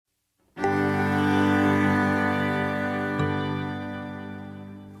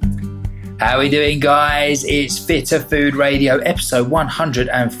How are we doing, guys? It's Fitter Food Radio, episode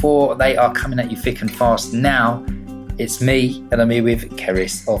 104. They are coming at you thick and fast now. It's me, and I'm here with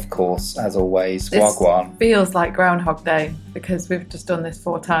Keris, of course, as always. Wagwan. Feels like Groundhog Day because we've just done this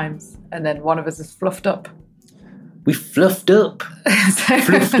 4 times, and then one of us is fluffed up. We fluffed up.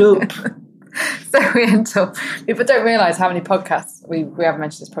 Fluffed up. So we end up... People don't realise how many podcasts, we haven't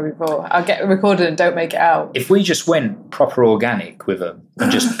mentioned this probably before, I'll get recorded and don't make it out. If we just went proper organic with them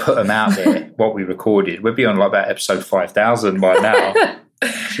and just put them out there, what we recorded, we'd be on like about episode 5,000 by now.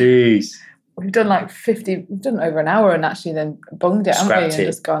 Jeez. We've done like 50, we've done over an hour and actually then bunged it, haven't we? And it.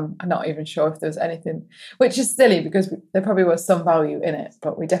 Just gone, I'm not even sure if there was anything, which is silly because there probably was some value in it,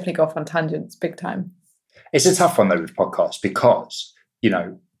 but we definitely go off on tangents big time. It's a tough one though with podcasts because, you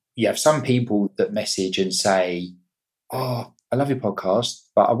know, you have some people that message and say, oh, I love your podcast,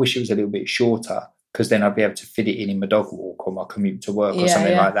 but I wish it was a little bit shorter because then I'd be able to fit it in my dog walk or my commute to work or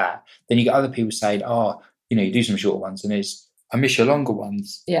something like that. Then you get other people saying, oh, you know, you do some shorter ones and I miss your longer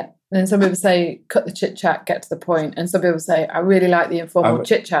ones. Yeah. And then some people say, cut the chit-chat, get to the point. And some people say, I really like the informal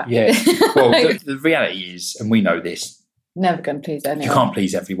chit-chat. Yeah. Well, the reality is, and we know this. Never going to please anyone. You can't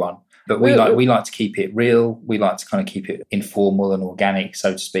please everyone. But we like to keep it real. We like to kind of keep it informal and organic,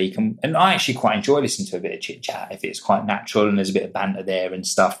 so to speak. And I actually quite enjoy listening to a bit of chit-chat if it's quite natural and there's a bit of banter there and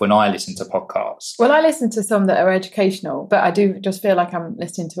stuff when I listen to podcasts. Well, I listen to some that are educational, but I do just feel like I'm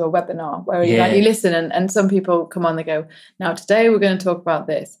listening to a webinar where you listen and some people come on, they go, now today we're going to talk about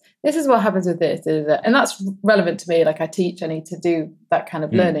this. This is what happens with this. And that's relevant to me. Like I teach, I need to do that kind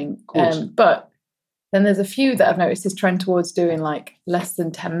of learning. But then there's a few that I've noticed this trend towards doing like less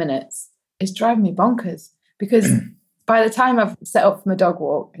than 10 minutes. It's driving me bonkers because by the time I've set up for my dog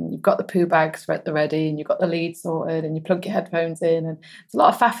walk and you've got the poo bags ready and you've got the lead sorted and you plug your headphones in and it's a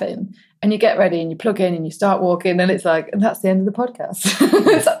lot of faffing and you get ready and you plug in and you start walking and it's like, and that's the end of the podcast.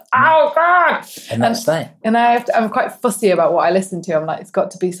 It's like, oh God. And that's that. And I'm quite fussy about what I listen to. I'm like, it's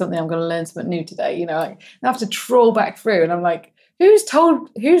got to be something I'm going to learn something new today. You know, like I have to trawl back through and I'm like, who's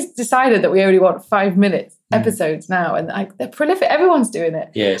decided that we only want 5 minutes episodes now? And like they're prolific. Everyone's doing it.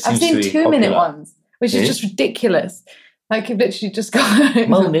 Yeah, I've seen 2-minute ones, which is just ridiculous. Like you've literally just got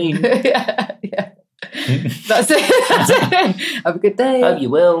morning. yeah. That's it. Have a good day. Hope you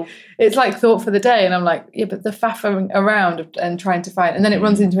will. It's like thought for the day, and I'm like, yeah, but the faffing around and trying to find, and then it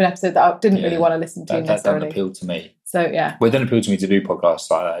runs into an episode that I didn't really want to listen to necessarily. That doesn't appeal to me. So yeah, well, it doesn't appeal to me to do podcasts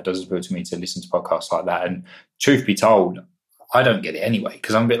like that. It doesn't appeal to me to listen to podcasts like that. And truth be told, I don't get it anyway,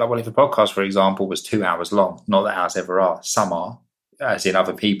 because I'm a bit like, well, if a podcast, for example, was 2 hours long, not that ours ever are, some are, as in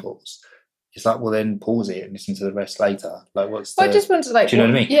other people's, it's like, well, then pause it and listen to the rest later. Like, I just want to, like, do you know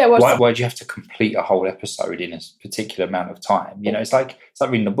what I mean? Yeah. Why do you have to complete a whole episode in a particular amount of time? You know, it's like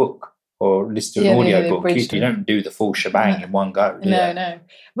reading a book or listening to an audio book. You don't do the full shebang in one go. No.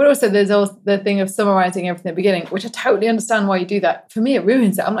 But also there's also the thing of summarising everything at the beginning, which I totally understand why you do that. For me, it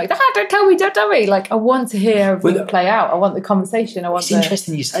ruins it. I'm like, don't tell me. Like, I want to hear everything play out. I want the conversation. It's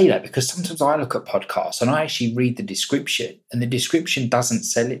interesting you say that because sometimes I look at podcasts and I actually read the description and the description doesn't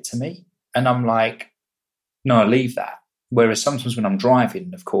sell it to me. And I'm like, no, I leave that. Whereas sometimes when I'm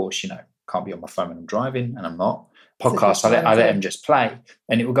driving, of course, you know, can't be on my phone when I'm driving and I'm not. Podcasts, I let them just play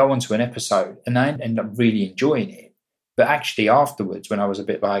and it will go on to an episode and I end up really enjoying it. But actually afterwards, when I was a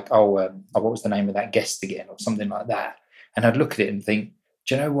bit like, what was the name of that guest again or something like that? And I'd look at it and think,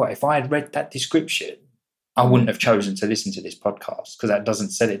 do you know what? If I had read that description, I wouldn't have chosen to listen to this podcast because that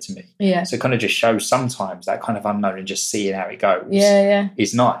doesn't sell it to me. Yeah. So it kind of just shows sometimes that kind of unknown and just seeing how it goes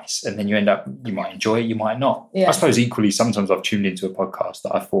is nice. And then you end up, you might enjoy it, you might not. Yeah. I suppose equally, sometimes I've tuned into a podcast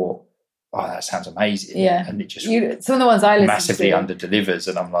that I thought, oh, that sounds amazing. Yeah. And it just some of the ones I listen massively to under-delivers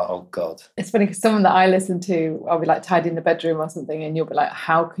and I'm like, oh, God. It's funny because some that I listen to, I'll be like tidying the bedroom or something and you'll be like,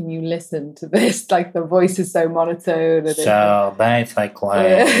 how can you listen to this? Like the voice is so monotone. And so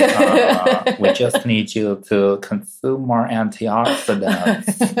basically, we just need you to consume more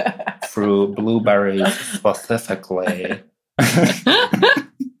antioxidants through blueberries specifically.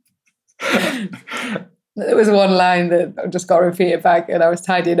 There was one line that just got repeated back and I was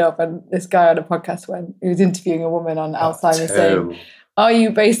tidying up and this guy on a podcast he was interviewing a woman on Alzheimer's saying, are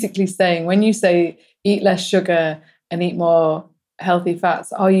you basically saying, when you say eat less sugar and eat more healthy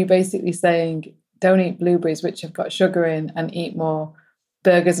fats, are you basically saying don't eat blueberries which have got sugar in and eat more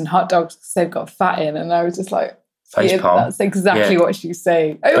burgers and hot dogs because they've got fat in? And I was just like, that's exactly what she's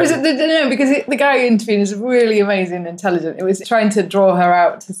saying. It was because the guy interviewing is really amazing, intelligent. It was trying to draw her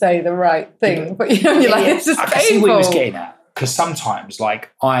out to say the right thing, but you're like, it's just painful. I see what he was getting at because sometimes,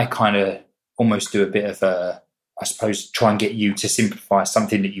 like, I kind of almost do a bit of a, I suppose, try and get you to simplify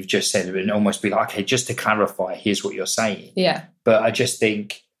something that you've just said and almost be like, okay, just to clarify, here's what you're saying. Yeah. But I just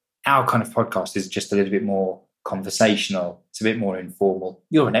think our kind of podcast is just a little bit more conversational. It's a bit more informal.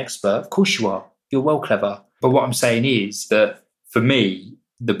 You're an expert. Of course you are. You're well clever. But what I'm saying is that for me,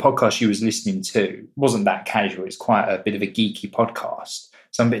 the podcast you was listening to wasn't that casual. It's quite a bit of a geeky podcast.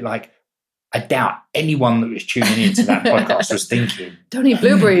 So I'm a bit like, I doubt anyone that was tuning into that podcast was thinking, don't eat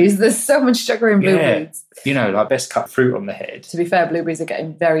blueberries. There's so much sugar in blueberries. Like best cut fruit on the head. To be fair, blueberries are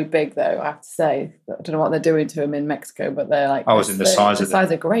getting very big, though, I have to say. I don't know what they're doing to them in Mexico, but they're like... I was in the size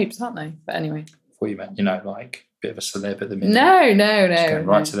of grapes, aren't they? But anyway. I thought you meant, like a bit of a celeb at the minute. No. Going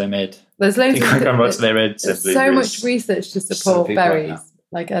right to their head. There's loads of... Going right to their head. There's so much research to support berries.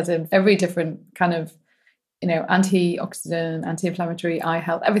 Like, as in every different kind of, antioxidant, anti-inflammatory, eye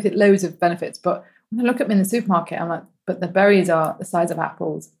health, everything, loads of benefits. But when I look at them in the supermarket, I'm like, but the berries are the size of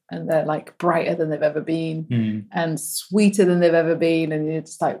apples and they're like brighter than they've ever been and sweeter than they've ever been. And you're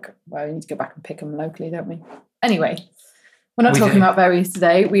just like, well, we need to go back and pick them locally, don't we? Anyway, we're not talking about berries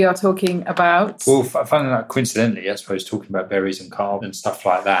today. We are talking about... Well, coincidentally, I suppose, talking about berries and carb and stuff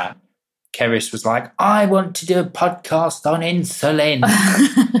like that, Keris was like, I want to do a podcast on insulin.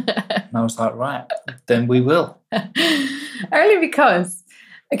 And I was like, right, then we will. Only because,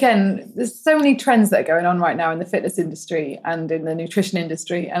 again, there's so many trends that are going on right now in the fitness industry and in the nutrition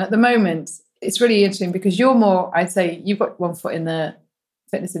industry. And at the moment, it's really interesting because you're more, I'd say, you've got one foot in the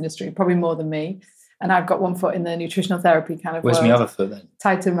fitness industry, probably more than me. And I've got one foot in the nutritional therapy kind of Where's world. my other foot then?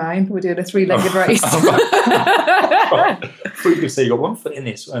 Tied to mine. We're doing a 3-legged race. I thought you could say you got one foot in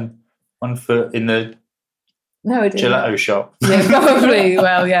this and one foot in the gelato shop. Yeah, probably.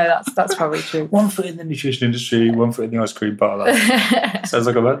 Well, yeah, that's probably true. One foot in the nutrition industry, one foot in the ice cream parlour. Sounds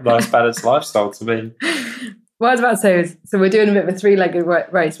like a nice balanced lifestyle to me. What I was about to say is, so we're doing a bit of a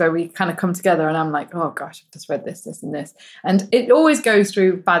 3-legged race where we kind of come together and I'm like, oh gosh, I've just read this, this and this. And it always goes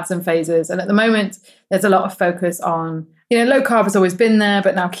through fads and phases. And at the moment, there's a lot of focus on, low carb has always been there,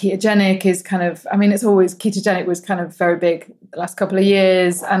 but now ketogenic is kind of, ketogenic was kind of very big the last couple of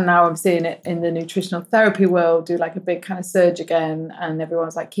years. And now I'm seeing it in the nutritional therapy world do like a big kind of surge again. And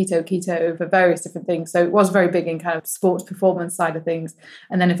everyone's like keto for various different things. So it was very big in kind of sports performance side of things.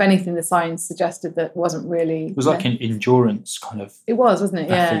 And then if anything, the science suggested that wasn't really... It was like an endurance kind of... It was, wasn't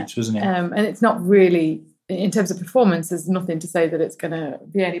it? Athletes, wasn't it? And it's not really... In terms of performance, there's nothing to say that it's going to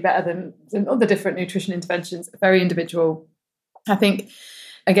be any better than other different nutrition interventions. Very individual. I think,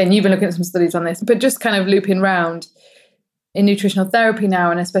 again, you've been looking at some studies on this, but just kind of looping round in nutritional therapy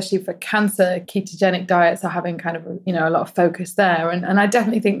now, and especially for cancer, ketogenic diets are having kind of, a lot of focus there. And I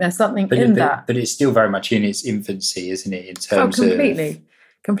definitely think there's something in that. But it's still very much in its infancy, isn't it? In terms of...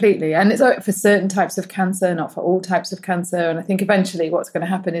 Completely. And it's for certain types of cancer, not for all types of cancer. And I think eventually what's going to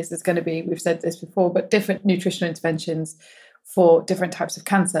happen is there's going to be, we've said this before, but different nutritional interventions for different types of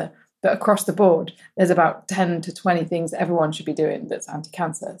cancer. But across the board, there's about 10 to 20 things everyone should be doing that's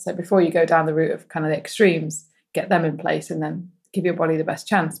anti-cancer. So before you go down the route of kind of the extremes, get them in place and then give your body the best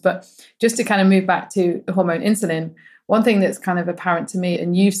chance. But just to kind of move back to the hormone insulin, one thing that's kind of apparent to me,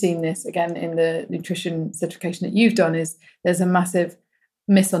 and you've seen this again in the nutrition certification that you've done, is there's a massive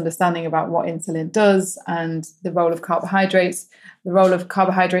misunderstanding about what insulin does and the role of carbohydrates and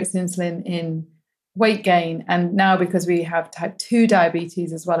insulin in weight gain. And now because we have type 2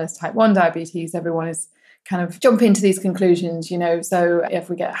 diabetes as well as type 1 diabetes, everyone is kind of jumping to these conclusions, So if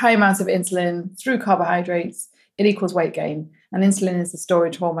we get high amounts of insulin through carbohydrates, it equals weight gain. And insulin is the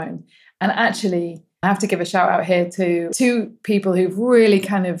storage hormone. And actually, I have to give a shout out here to 2 people who've really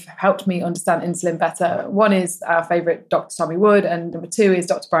kind of helped me understand insulin better. One is our favourite Dr. Tommy Wood, and number 2 is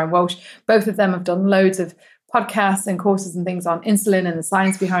Dr. Brian Walsh. Both of them have done loads of podcasts and courses and things on insulin and the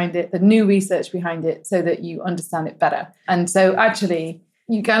science behind it, the new research behind it, so that you understand it better. And so actually,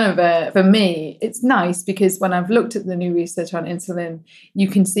 you kind of, for me, it's nice because when I've looked at the new research on insulin, you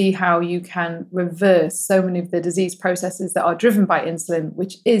can see how you can reverse so many of the disease processes that are driven by insulin,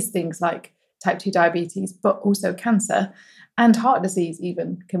 which is things like type 2 diabetes, but also cancer and heart disease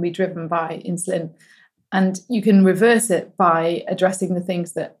even can be driven by insulin. And you can reverse it by addressing the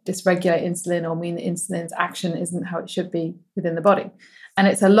things that dysregulate insulin or mean that insulin's action isn't how it should be within the body. And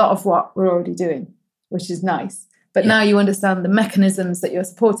it's a lot of what we're already doing, which is nice. But now you understand the mechanisms that you're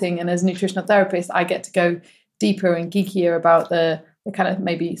supporting. And as a nutritional therapist, I get to go deeper and geekier about the kind of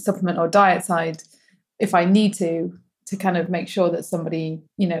maybe supplement or diet side if I need to kind of make sure that somebody,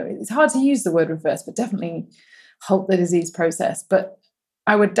 it's hard to use the word reverse, but definitely halt the disease process. But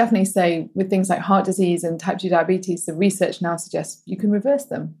I would definitely say with things like heart disease and type 2 diabetes, the research now suggests you can reverse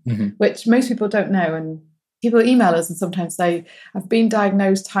them, which most people don't know. And people email us and sometimes say, I've been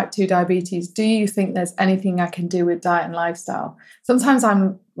diagnosed type 2 diabetes. Do you think there's anything I can do with diet and lifestyle? Sometimes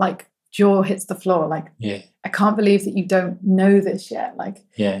I'm like, jaw hits the floor. Like, I can't believe that you don't know this yet. Like,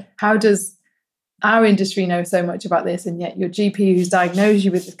 how does our industry know so much about this, and yet your GP who's diagnosed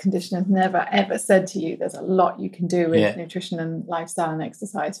you with this condition has never ever said to you there's a lot you can do with nutrition and lifestyle and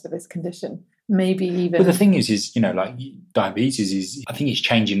exercise for this condition? Maybe even... But the thing is, you know, like diabetes is, I think it's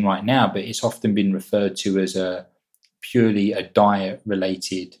changing right now, but it's often been referred to as purely a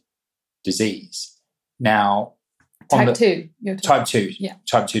diet-related disease. Now... Type 2. Type 2. Yeah.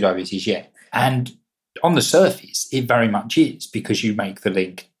 Type 2 diabetes, yeah. And on the surface, it very much is, because you make the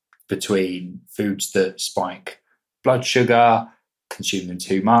link between foods that spike blood sugar, consume them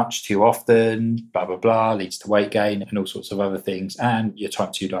too much, too often, blah, blah, blah, leads to weight gain and all sorts of other things, and you're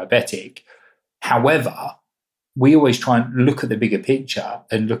type 2 diabetic. However, we always try and look at the bigger picture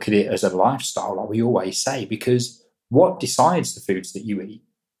and look at it as a lifestyle, like we always say, because what decides the foods that you eat?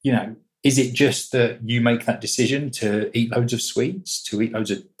 You know, is it just that you make that decision to eat loads of sweets, to eat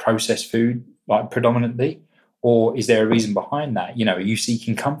loads of processed food, like predominantly? Or is there a reason behind that? You know, are you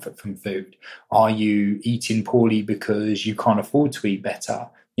seeking comfort from food? Are you eating poorly because you can't afford to eat better?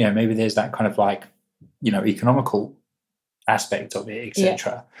 You know, maybe there's that kind of like, you know, economical aspect of it,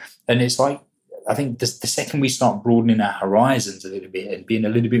 etc. And it's like, I think the second we start broadening our horizons a little bit and being a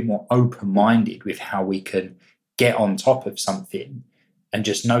little bit more open-minded with how we can get on top of something and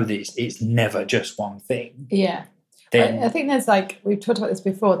just know that it's never just one thing. Yeah. I think there's like, we've talked about this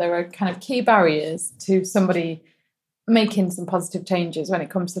before, there are kind of key barriers to somebody making some positive changes when it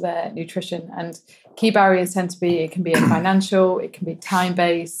comes to their nutrition. And key barriers tend to be, it can be financial, it can be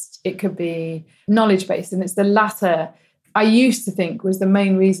time-based, it could be knowledge-based. And it's the latter, I used to think, was the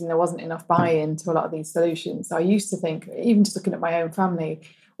main reason there wasn't enough buy-in to a lot of these solutions. So I used to think, even just looking at my own family,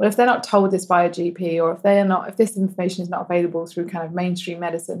 well, if they're not told this by a GP, or if this information is not available through kind of mainstream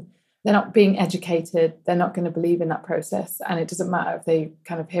medicine, they're not being educated, they're not going to believe in that process. And it doesn't matter if they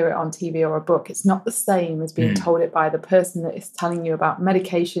kind of hear it on TV or a book. It's not the same as being told it by the person that is telling you about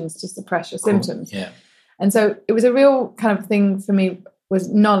medications to suppress your symptoms. Yeah. And so it was a real kind of thing for me, was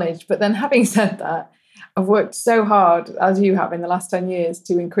knowledge. But then having said that, I've worked so hard, as you have in the last 10 years,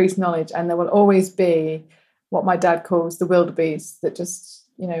 to increase knowledge. And there will always be what my dad calls the wildebeest that just,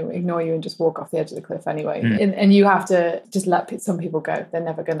 you know, ignore you and just walk off the edge of the cliff anyway. And you have to just let some people go. They're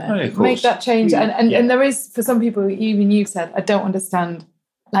never going to make that change. And there is, for some people, even you've said, I don't understand,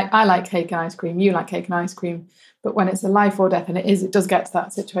 like, I like cake and ice cream, you like cake and ice cream, but when it's a life or death, and it does get to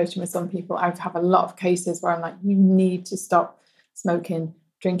that situation with some people, I have a lot of cases where I'm like, you need to stop smoking,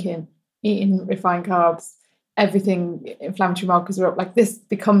 drinking, eating refined carbs, everything, inflammatory markers are up, like this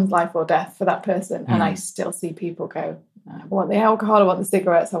becomes life or death for that person. And I still see people go, I want the alcohol, I want the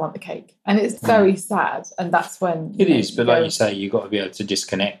cigarettes, I want the cake. And it's very sad. And that's when... It is, but like you say, you've got to be able to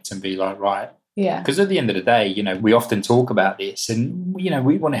disconnect and be like, right. Yeah. Because at the end of the day, you know, we often talk about this and, you know,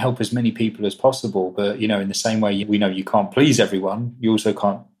 we want to help as many people as possible. But, you know, in the same way, we know you can't please everyone, you also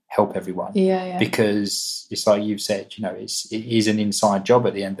can't help everyone. Yeah. Because it's like you've said, you know, it is an inside job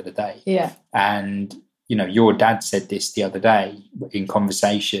at the end of the day. Yeah. And, you know, your dad said this the other day in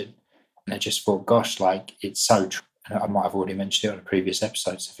conversation, and I just thought, gosh, like, it's so true. I might have already mentioned it on a previous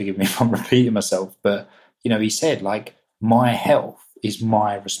episode, so forgive me if I'm repeating myself. But, you know, he said, like, my health is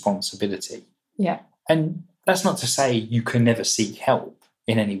my responsibility. Yeah. And that's not to say you can never seek help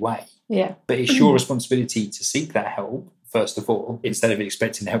in any way. Yeah. But it's your responsibility to seek that help, first of all, instead of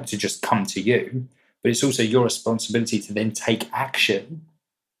expecting help to just come to you. But it's also your responsibility to then take action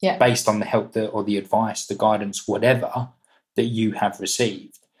based on the help or the advice, the guidance, whatever that you have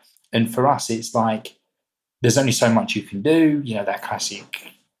received. And for us, it's like, there's only so much you can do, you know, that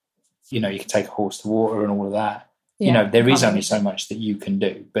classic, you know, you can take a horse to water and all of that. Yeah, you know, there is only so much that you can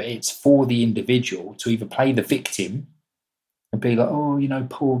do, but it's for the individual to either play the victim and be like, oh, you know,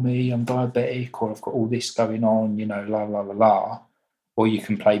 poor me, I'm diabetic, or I've got all this going on, you know, la, la, la, la. Or you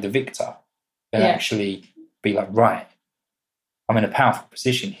can play the victor and actually be like, right, I'm in a powerful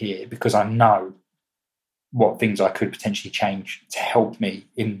position here because I know what things I could potentially change to help me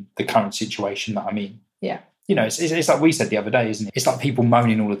in the current situation that I'm in. Yeah. You know, it's like we said the other day, isn't it? It's like people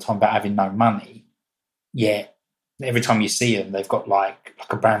moaning all the time about having no money. Yeah. Every time you see them, they've got like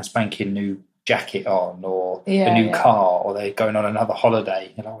a brand spanking new jacket on, or a new car, or they're going on another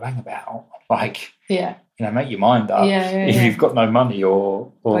holiday. You're like, well, hang about. Like, you know, make your mind up. If you've got no money,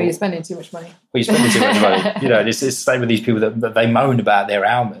 or you're spending too much money. Or you're spending too much money. You know, it's the same with these people that they moan about their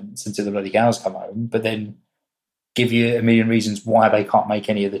ailments until the bloody cows come home, but then give you a million reasons why they can't make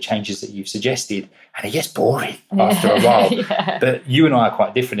any of the changes that you've suggested, and it gets boring after a while. But you and I are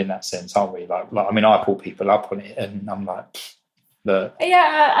quite different in that sense, aren't we? Like I mean, I pull people up on it, and I'm like,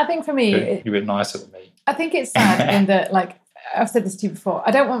 I think for me, you're a bit nicer than me. I think it's sad in that, like, I've said this to you before,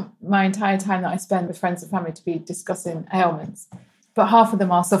 I don't want my entire time that I spend with friends and family to be discussing ailments, but half of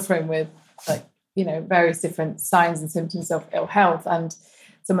them are suffering with, like, you know, various different signs and symptoms of ill health. And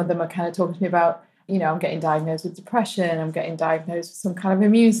some of them are kind of talking to me about, you know, I'm getting diagnosed with depression, I'm getting diagnosed with some kind of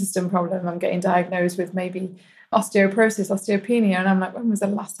immune system problem, I'm getting diagnosed with maybe osteoporosis, osteopenia. And I'm like, when was the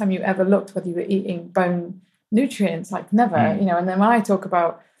last time you ever looked whether you were eating bone nutrients? Like, never, you know. And then when I talk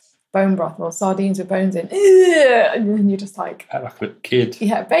about bone broth or sardines with bones in, and then you're just like a kid.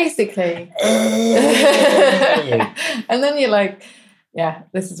 Yeah, basically. And then you're like, yeah,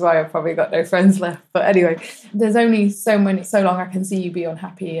 this is why I've probably got no friends left. But anyway, there's only so long I can see you be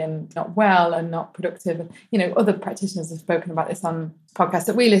unhappy and not well and not productive. And, you know, other practitioners have spoken about this on podcasts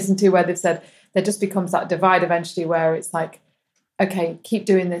that we listen to, where they've said there just becomes that divide eventually where it's like, okay, keep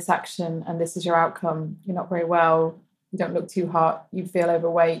doing this action and this is your outcome. You're not very well. You don't look too hot. You feel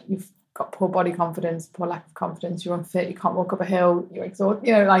overweight. You've got poor body confidence, poor lack of confidence. You're unfit. You can't walk up a hill. You're exhausted.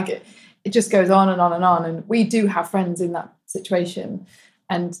 You know, like it just goes on and on and on. And we do have friends in that situation,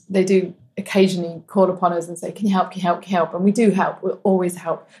 and they do occasionally call upon us and say, can you help, can you help, can you help? And we do help. We'll always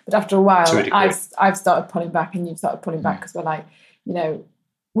help. But after a while, I've started pulling back and you've started pulling back, because we're like, you know,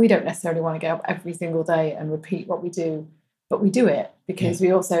 we don't necessarily want to get up every single day and repeat what we do, but we do it because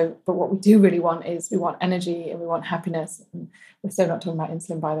but what we do really want is we want energy and we want happiness. And we're still not talking about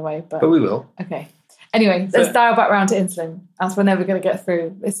insulin, by the way. But we will. Okay. Anyway, let's dial back round to insulin, as we're never going to get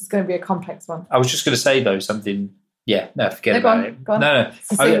through. This is going to be a complex one. I was just going to say, though, something... Yeah, no, forget about it. Go on. No.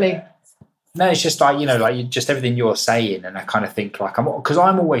 Succinctly. No, it's just like, you know, like just everything you're saying. And I kind of think like, because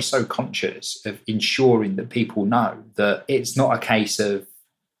I'm always so conscious of ensuring that people know that it's not a case of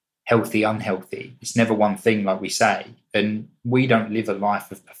healthy, unhealthy. It's never one thing, like we say. And we don't live a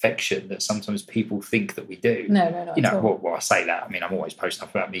life of perfection that sometimes people think that we do. No, not you know, at all. Well, I say that. I mean, I'm always posting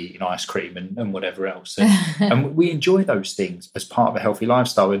up about me eating ice cream and whatever else. And we enjoy those things as part of a healthy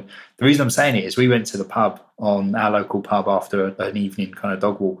lifestyle. And the reason I'm saying it is we went to the pub, on our local pub, after an evening kind of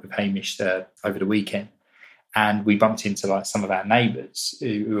dog walk with Hamish over the weekend. And we bumped into like some of our neighbours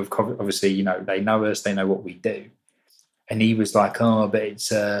who have obviously, you know, they know us, they know what we do. And he was like, oh, but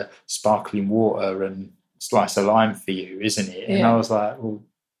it's sparkling water and slice of lime for you, isn't it? And I was like, well,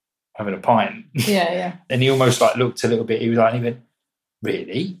 having a pint. Yeah. And he almost like looked a little bit, he was like, and he went,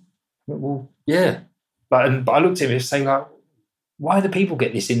 really? I went, well, yeah. But I looked at him and saying like, why do people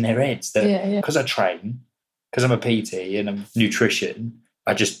get this in their heads? That because I train, because I'm a PT and I'm nutrition,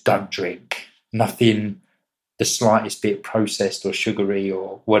 I just don't drink. Nothing the slightest bit processed or sugary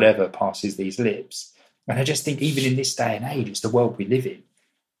or whatever passes these lips. And I just think even in this day and age, it's the world we live in.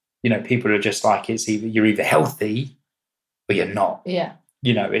 You know, people are just like, you're either healthy or you're not. Yeah.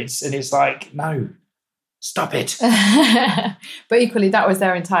 You know, it's like, no, stop it. But equally, that was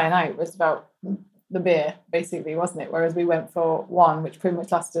their entire night, was about the beer, basically, wasn't it? Whereas we went for one, which pretty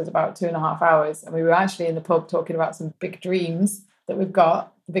much lasted about 2.5 hours. And we were actually in the pub talking about some big dreams that we've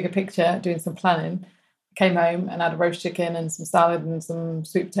got, the bigger picture, doing some planning. Came home and had a roast chicken and some salad and some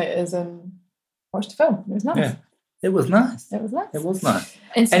sweet potatoes and watched a film. It was nice. Yeah. It was nice. It was nice. It was nice.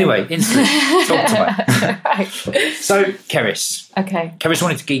 Insulin. Anyway, insulin. Talk to me. Right. So, Keris. Okay. Keris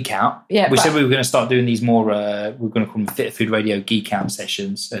wanted to geek out. Yeah. We said we were going to start doing these more, we're going to call them Fit Food Radio geek out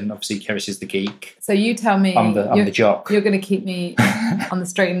sessions. And obviously, Keris is the geek. So you tell me. I'm the jock. You're going to keep me on the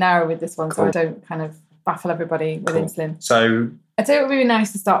straight and narrow with this one, so I don't kind of baffle everybody with insulin. So I'd say it would be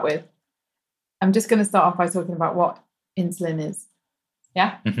nice to start with. I'm just going to start off by talking about what insulin is.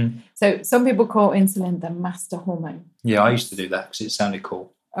 Yeah? Mm-hmm. So some people call insulin the master hormone. Yeah, I used to do that because it sounded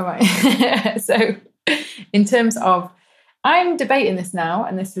cool. All right. So in terms of, I'm debating this now,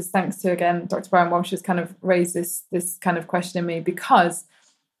 and this is thanks to, again, Dr. Brian Walsh has kind of raised this kind of question in me, because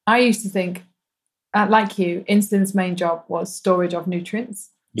I used to think, like you, insulin's main job was storage of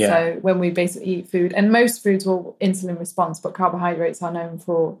nutrients. Yeah. So when we basically eat food, and most foods will insulin response, but carbohydrates are known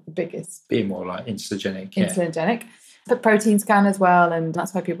for the biggest. Being more like insulinogenic. Insulinogenic. But proteins can as well, and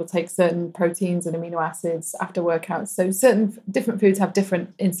that's why people take certain proteins and amino acids after workouts. So certain different foods have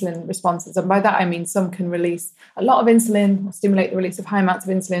different insulin responses. And by that I mean some can release a lot of insulin or stimulate the release of high amounts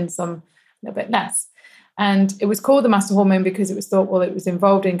of insulin, some a little bit less. And it was called the master hormone because it was thought, well, it was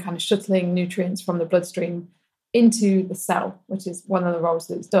involved in kind of shuttling nutrients from the bloodstream into the cell, which is one of the roles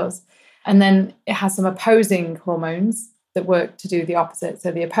that it does. And then it has some opposing hormones that work to do the opposite.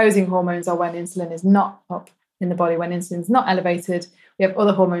 So the opposing hormones are when insulin is not up in the body. When insulin is not elevated, we have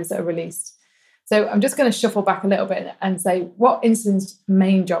other hormones that are released. So I'm just going to shuffle back a little bit and say what insulin's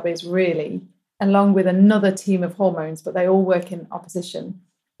main job is really, along with another team of hormones, but they all work in opposition,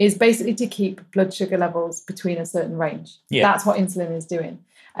 is basically to keep blood sugar levels between a certain range. Yeah. That's what insulin is doing.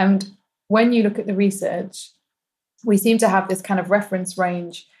 And when you look at the research, we seem to have this kind of reference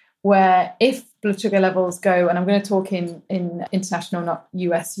range where if blood sugar levels go, and I'm going to talk in international, not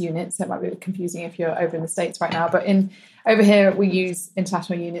US units, so it might be confusing if you're over in the States right now, but over here we use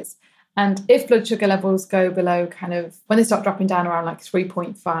international units. And if blood sugar levels go below kind of, when they start dropping down around like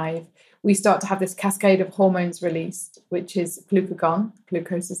 3.5, we start to have this cascade of hormones released, which is glucagon.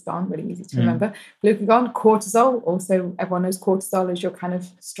 Glucose is gone, really easy to remember. Glucagon, cortisol. Also, everyone knows cortisol is your kind of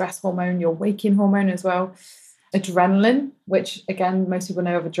stress hormone, your waking hormone as well. Adrenaline, which again, most people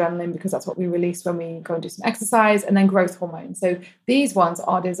know of adrenaline because that's what we release when we go and do some exercise, and then growth hormone. So these ones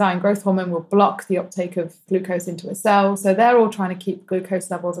are designed, growth hormone will block the uptake of glucose into a cell. So they're all trying to keep glucose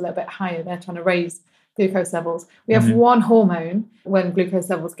levels a little bit higher. They're trying to raise glucose levels. We have one hormone when glucose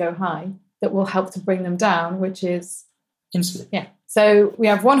levels go high that will help to bring them down, which is insulin. Yeah. So we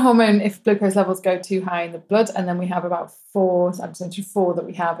have one hormone if glucose levels go too high in the blood, and then we have about four that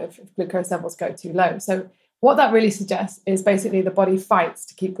we have if glucose levels go too low. So what that really suggests is basically the body fights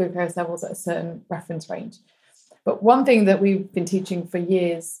to keep glucose levels at a certain reference range. But one thing that we've been teaching for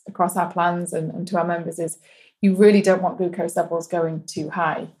years across our plans and to our members is you really don't want glucose levels going too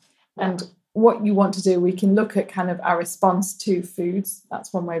high. And what you want to do, we can look at kind of our response to foods.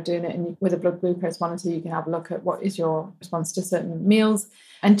 That's one way of doing it. And with a blood glucose monitor, you can have a look at what is your response to certain meals.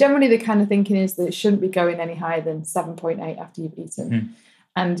 And generally the kind of thinking is that it shouldn't be going any higher than 7.8 after you've eaten.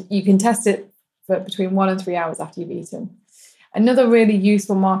 And you can test it for between 1 and 3 hours after you've eaten. Another really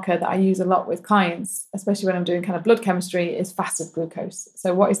useful marker that I use a lot with clients, especially when I'm doing kind of blood chemistry, is fasted glucose.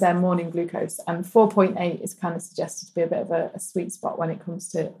 So what is their morning glucose? And 4.8 is kind of suggested to be a bit of a sweet spot when it comes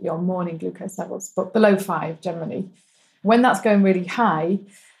to your morning glucose levels, but below 5 generally. When that's going really high,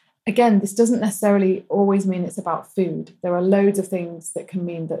 again, this doesn't necessarily always mean it's about food. There are loads of things that can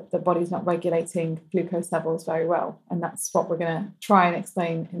mean that the body's not regulating glucose levels very well. And that's what we're going to try and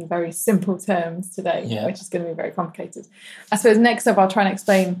explain in very simple terms today, which is going to be very complicated. I suppose next up, I'll try and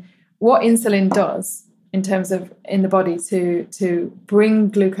explain what insulin does in terms of in the body to bring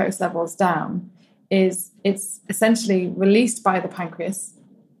glucose levels down. Is it's essentially released by the pancreas,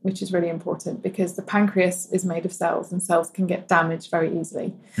 which is really important because the pancreas is made of cells and cells can get damaged very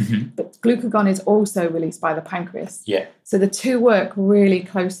easily. But glucagon is also released by the pancreas. So the two work really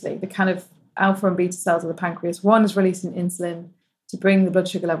closely. The kind of alpha and beta cells of the pancreas, one is releasing insulin to bring the blood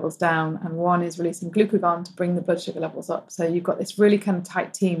sugar levels down, and one is releasing glucagon to bring the blood sugar levels up. So you've got this really kind of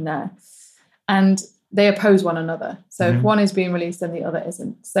tight team there. And they oppose one another. So if one is being released, then the other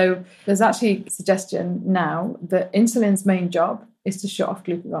isn't. So there's actually a suggestion now that insulin's main job is to shut off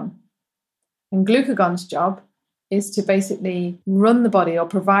glucagon. And glucagon's job is to basically run the body or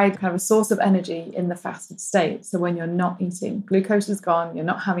provide kind of a source of energy in the fasted state. So when you're not eating, glucose is gone, you're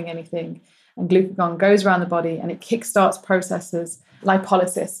not having anything, and glucagon goes around the body and it kickstarts processes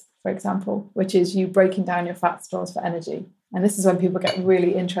lipolysis, for example, which is you breaking down your fat stores for energy. And this is when people get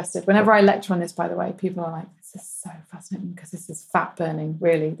really interested. Whenever I lecture on this, by the way, people are like, this is so fascinating because this is fat burning,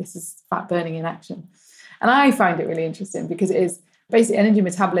 really. This is fat burning in action. And I find it really interesting because it is basically energy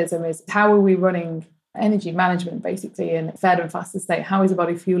metabolism is how are we running energy management, basically, in fed and fasted state? How is the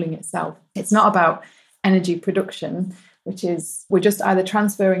body fueling itself? It's not about energy production, which is we're just either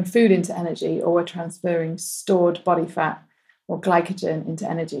transferring food into energy or we're transferring stored body fat or glycogen into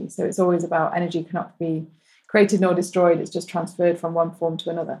energy. So it's always about energy cannot be created nor destroyed. It's just transferred from one form to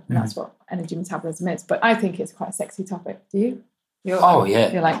another. And that's what energy metabolism is. But I think it's quite a sexy topic. Do you? You're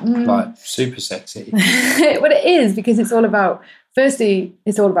like super sexy. But it is because it's all about, firstly,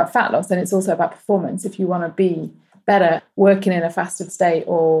 it's all about fat loss and it's also about performance. If you want to be better working in a fasted state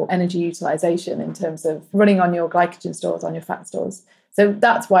or energy utilization in terms of running on your glycogen stores, on your fat stores. So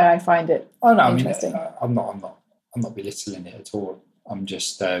that's why I find it interesting. I'm not belittling it at all. I'm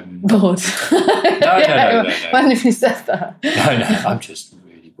just bored. No. When have you said that? No, I'm just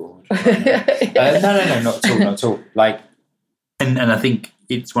really bored. Right no, not at all. Like, and I think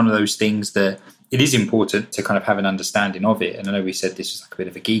it's one of those things that it is important to kind of have an understanding of it. And I know we said this was like a bit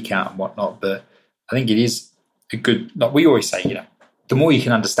of a geek out and whatnot, but I think it is a good, like we always say, the more you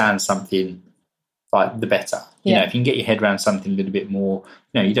can understand something, like the better. You know, if you can get your head around something a little bit more,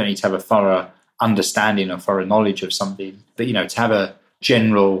 you don't need to have a thorough understanding or thorough knowledge of something, but, to have a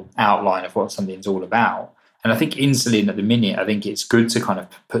general outline of what something's all about. And I think insulin at the minute, I think it's good to kind of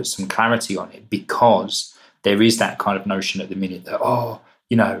put some clarity on it because there is that kind of notion at the minute that,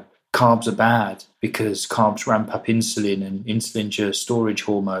 carbs are bad because carbs ramp up insulin and insulin's your storage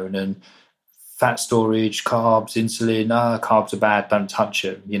hormone and fat storage, carbs, insulin, carbs are bad, don't touch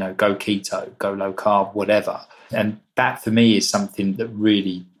them, go keto, go low carb, whatever. And that for me is something that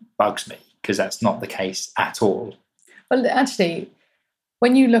really bugs me because that's not the case at all. Well, actually,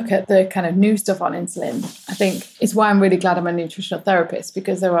 when you look at the kind of new stuff on insulin, I think it's why I'm really glad I'm a nutritional therapist,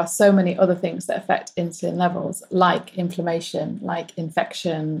 because there are so many other things that affect insulin levels, like inflammation, like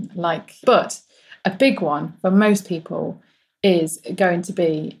infection, but a big one for most people is going to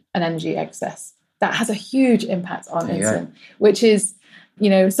be an energy excess. That has a huge impact on insulin, which is,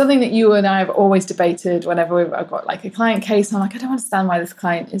 something that you and I have always debated whenever I've got like a client case. I'm like, I don't understand why this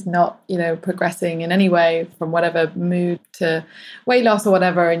client is not, progressing in any way from whatever mood to weight loss or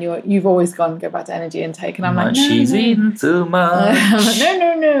whatever. And you've always go back to energy intake. And I'm like, no, she's eating too much.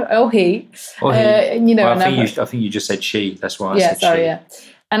 No. Oh, he. I think you just said she. That's why I said she. Yeah.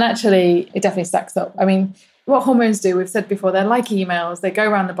 And actually, it definitely stacks up. I mean, what hormones do, we've said before, they're like emails. They go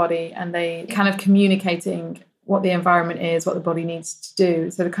around the body and they kind of communicating what the environment is, what the body needs to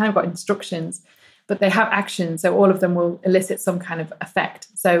do. So they've kind of got instructions, but they have action. So all of them will elicit some kind of effect.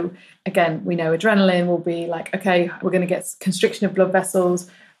 So again, we know adrenaline will be like, okay, we're going to get constriction of blood vessels,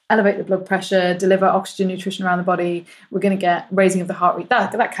 elevate the blood pressure, deliver oxygen, nutrition around the body. We're going to get raising of the heart rate,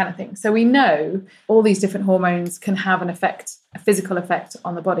 that kind of thing. So we know all these different hormones can have an effect, a physical effect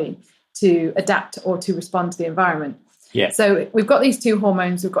on the body to adapt or to respond to the environment. Yeah. So we've got these two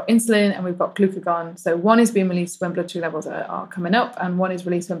hormones. We've got insulin and we've got glucagon. So one is being released when blood sugar levels are coming up, and one is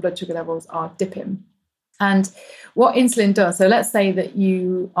released when blood sugar levels are dipping. And what insulin does, so let's say that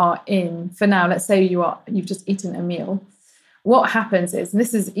you are let's say you've just eaten a meal. What happens is, and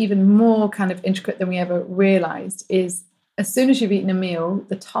this is even more kind of intricate than we ever realized, is as soon as you've eaten a meal,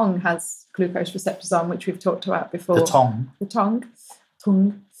 the tongue has glucose receptors on, which we've talked about before. The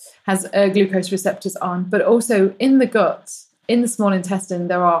tongue has glucose receptors on, but also in the gut, in the small intestine,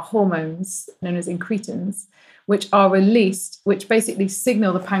 there are hormones known as incretins, which are released, which basically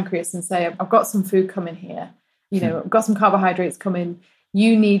signal the pancreas and say, I've got some food coming here. I've got some carbohydrates coming.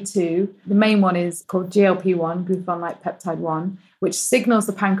 You need to, the main one is called GLP-1, glucagon-like peptide 1, which signals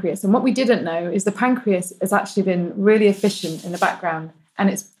the pancreas. And what we didn't know is the pancreas has actually been really efficient in the background, and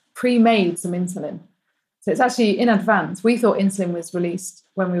it's pre-made some insulin. So it's actually in advance. We thought insulin was released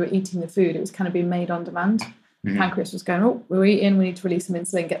when we were eating the food. It was kind of being made on demand. Mm-hmm. Pancreas was going, we're eating, we need to release some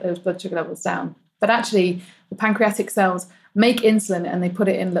insulin, get those blood sugar levels down. But actually, the pancreatic cells make insulin and they put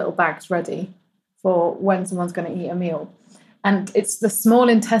it in little bags ready for when someone's going to eat a meal. And it's the small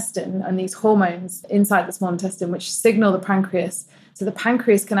intestine and these hormones inside the small intestine which signal the pancreas. So the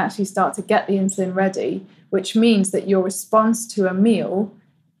pancreas can actually start to get the insulin ready, which means that your response to a meal,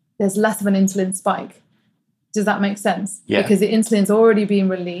 there's less of an insulin spike. Does that make sense? Yeah. Because the insulin's already being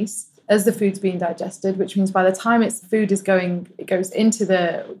released as the food's being digested, which means by the time food is going, it goes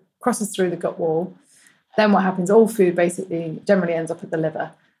crosses through the gut wall. Then what happens? All food basically generally ends up at the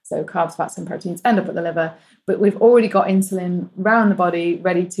liver. So carbs, fats, and proteins end up at the liver. But we've already got insulin around the body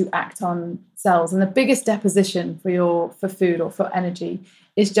ready to act on cells. And the biggest deposition for food or for energy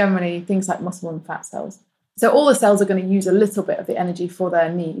is generally things like muscle and fat cells. So all the cells are going to use a little bit of the energy for their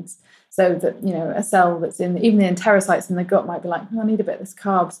needs. So that, a cell that's even the enterocytes in the gut might be like, I need a bit of this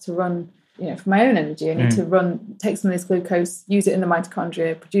carbs to run, for my own energy. I need to take some of this glucose, use it in the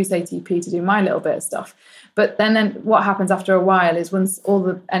mitochondria, produce ATP to do my little bit of stuff. But then what happens after a while is once all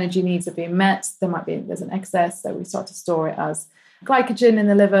the energy needs are being met, there's an excess. So we start to store it as glycogen in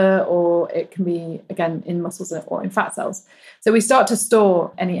the liver, or it can be, again, in muscles or in fat cells. So we start to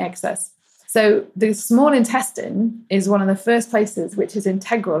store any excess. So the small intestine is one of the first places which is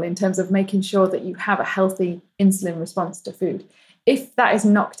integral in terms of making sure that you have a healthy insulin response to food. If that is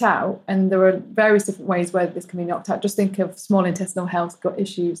knocked out, and there are various different ways where this can be knocked out, just think of small intestinal health, gut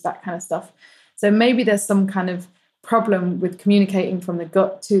issues, that kind of stuff. So maybe there's some kind of problem with communicating from the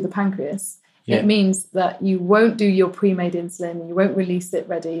gut to the pancreas. Yeah. It means that you won't do your pre-made insulin, you won't release it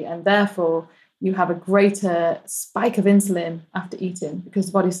ready, and therefore you have a greater spike of insulin after eating, because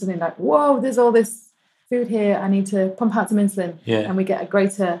the body's suddenly like, whoa, there's all this food here, I need to pump out some insulin. Yeah. And we get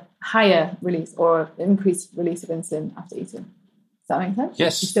a higher release or increased release of insulin after eating. Does that make sense?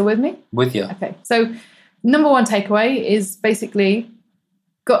 Yes. You still with me? With you. Okay. So number one takeaway is basically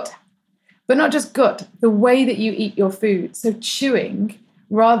gut. But not just gut, the way that you eat your food. So chewing,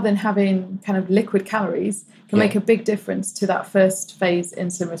 rather than having kind of liquid calories, can make a big difference to that first phase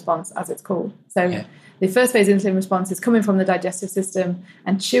insulin response, as it's called. So the first phase insulin response is coming from the digestive system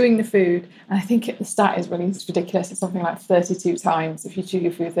and chewing the food. And I think the stat is really ridiculous. It's something like 32 times if you chew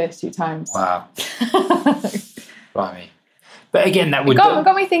your food 32 times. Wow. Blimey. But again, that would... It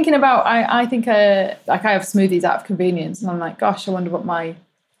got me thinking about, I think, I have smoothies out of convenience. And I'm like, gosh, I wonder what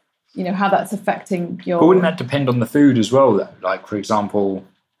how that's affecting your... But wouldn't that depend on the food as well, though? Like, for example,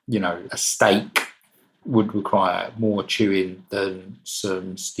 a steak would require more chewing than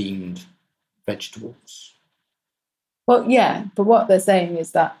some steamed vegetables. Well, yeah, but what they're saying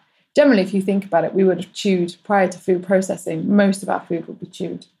is that generally, if you think about it, we would have chewed prior to food processing. Most of our food would be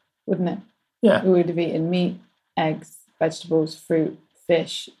chewed, wouldn't it? Yeah. We would have eaten meat, eggs, vegetables, fruit,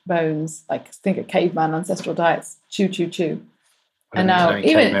 fish, bones. Like think of caveman ancestral diets. Chew, chew, chew. And now even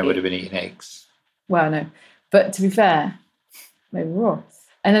cavemen would have been eating eggs. Well, no, but to be fair, maybe raw.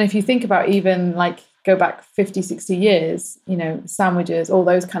 And then if you think about even like go back 50, 60 years, you know, sandwiches, all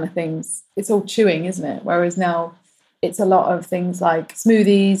those kind of things, it's all chewing, isn't it? Whereas now it's a lot of things like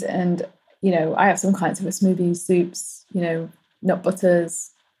smoothies and, you know, I have some clients who are smoothies, soups, you know, nut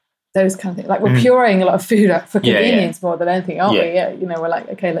butters, those kind of things. Like we're pureeing a lot of food for convenience more than anything, aren't we? Yeah, you know, we're like,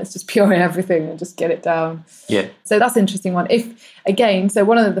 okay, let's just puree everything and just get it down. Yeah. So that's an interesting one. So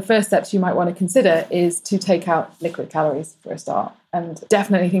one of the first steps you might want to consider is to take out liquid calories for a start, and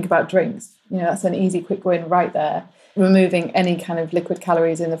definitely think about drinks. You know, that's an easy, quick win right there. Removing any kind of liquid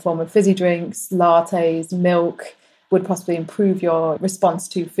calories in the form of fizzy drinks, lattes, milk would possibly improve your response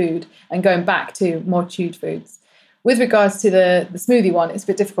to food, and going back to more chewed foods. With regards to the smoothie one, it's a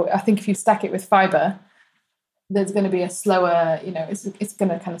bit difficult. I think if you stack it with fibre, there's going to be a slower, you know, it's going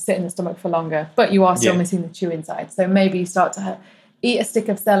to kind of sit in the stomach for longer, but you are still missing the chew inside. So maybe you start to eat a stick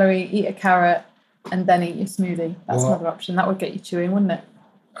of celery, eat a carrot, and then eat your smoothie. That's another option. That would get you chewing, wouldn't it?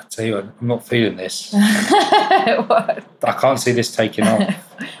 I tell you what, I'm not feeling this. I can't see this taking off.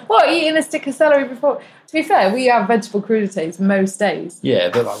 What, eating a stick of celery before? To be fair, we have vegetable crudités most days. Yeah,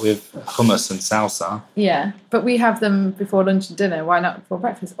 but like with hummus and salsa. Yeah, but we have them before lunch and dinner. Why not before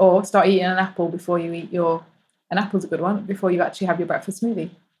breakfast? Or start eating an apple before you eat an apple's a good one, before you actually have your breakfast smoothie.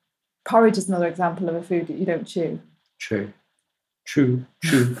 Porridge is another example of a food that you don't chew. True.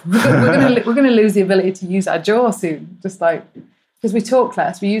 We're going to lose the ability to use our jaw soon, just like... Because we talk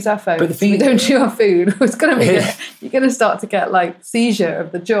less, we use our phones, but we don't chew our food. It's going to be you're going to start to get like seizure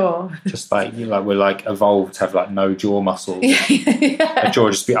of the jaw. Just like we're like evolved to have like no jaw muscles. Yeah. Our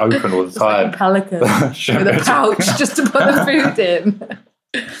jaw just be open all the time. Like a pelican with a pouch just to put the food in.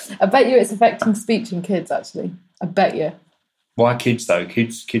 I bet you it's affecting speech in kids. Actually, I bet you. Why kids though?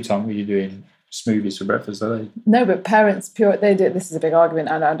 Kids aren't really doing smoothies for breakfast, are they? No, but parents, they do. This is a big argument,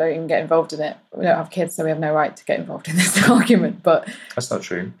 and I don't even get involved in it. We don't have kids, so we have no right to get involved in this argument. But that's not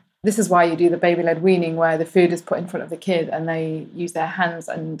true. This is why you do the baby-led weaning, where the food is put in front of the kid, and they use their hands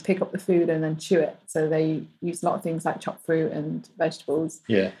and pick up the food and then chew it. So they use a lot of things like chopped fruit and vegetables,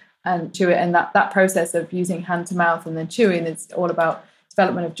 and chew it. And that process of using hand to mouth and then chewing is all about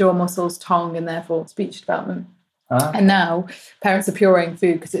development of jaw muscles, tongue, and therefore speech development. And now parents are pureeing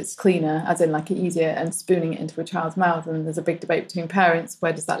food because it's cleaner, as in like easier, and spooning it into a child's mouth. And there's a big debate between parents.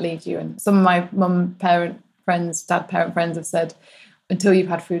 Where does that lead you? And some of my dad parent friends have said, until you've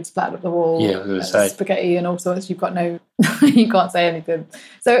had food splattered up the wall, spaghetti and all sorts, you've got no, you can't say anything.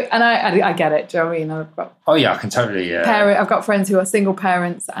 So, and I get it. Do you know what I mean? I can totally. I've got friends who are single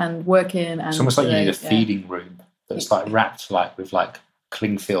parents and working. And it's almost like you need a feeding room that's like wrapped like with like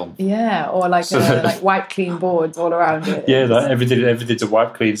cling film. Yeah, or like like wipe clean boards all around it. Yeah, like everything's a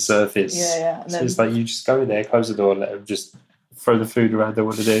wipe clean surface. Yeah. So it's like you just go there, close the door, let them just throw the food around there,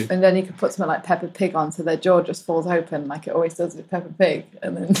 what to do. And then you could put something like Peppa Pig on, so their jaw just falls open like it always does with Peppa Pig,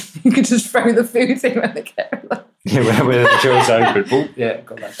 and then you could just throw the food in when they get it. Yeah, when the jaw's open.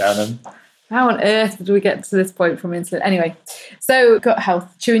 Got that down them. How on earth did we get to this point from insulin? Anyway, so gut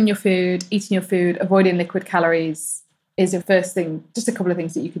health, chewing your food, eating your food, avoiding liquid calories is your first thing. Just a couple of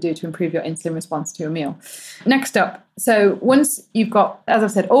things that you could do to improve your insulin response to a meal. Next up, so once you've got, as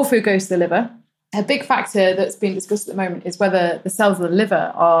I've said, all food goes to the liver. A big factor that's being discussed at the moment is whether the cells of the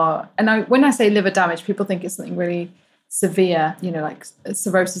liver are, and when I say liver damage, people think it's something really severe, you know, like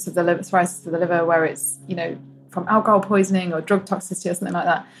cirrhosis of the liver, where it's, you know, from alcohol poisoning or drug toxicity or something like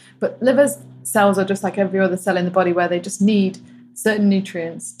that. But liver cells are just like every other cell in the body, where they just need certain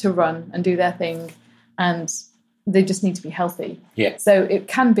nutrients to run and do their thing, and they just need to be healthy. Yeah. So it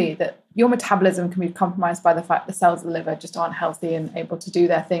can be that your metabolism can be compromised by the fact the cells of the liver just aren't healthy and able to do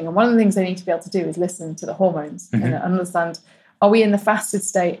their thing. And one of the things they need to be able to do is listen to the hormones and understand, are we in the fasted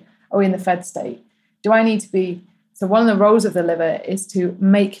state? Are we in the fed state? Do I need to be... So one of the roles of the liver is to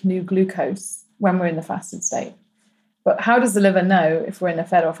make new glucose when we're in the fasted state. But how does the liver know if we're in a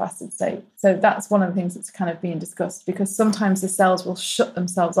fed or fasted state? So that's one of the things that's kind of being discussed, because sometimes the cells will shut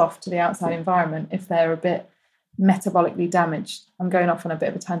themselves off to the outside environment if they're a bit metabolically damaged. I'm going off on a bit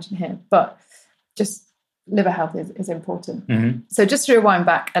of a tangent here, but just liver health is important. So just to rewind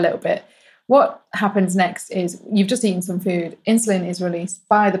back a little bit, what happens next is you've just eaten some food, insulin is released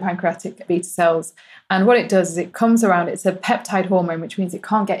by the pancreatic beta cells, and what it does is it comes around, it's a peptide hormone, which means it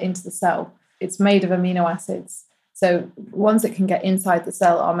can't get into the cell. It's made of amino acids. So ones that can get inside the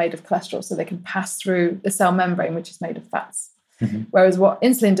cell are made of cholesterol, so they can pass through the cell membrane, which is made of fats. Mm-hmm. Whereas what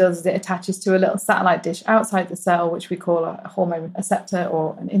insulin does is it attaches to a little satellite dish outside the cell, which we call a hormone receptor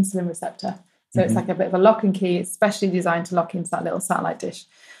or an insulin receptor. So it's like a bit of a lock and key. It's specially designed to lock into that little satellite dish.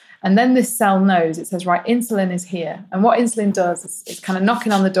 And then this cell knows, it says, right, insulin is here. And what insulin does is it's kind of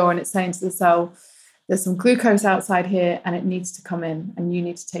knocking on the door and it's saying to the cell, there's some glucose outside here and it needs to come in and you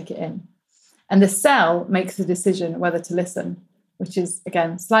need to take it in. And the cell makes the decision whether to listen, which is,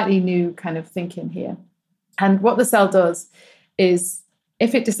 again, slightly new kind of thinking here. And what the cell does is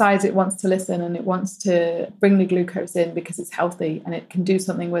if it decides it wants to listen and it wants to bring the glucose in because it's healthy and it can do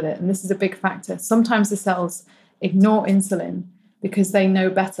something with it, and this is a big factor, sometimes the cells ignore insulin because they know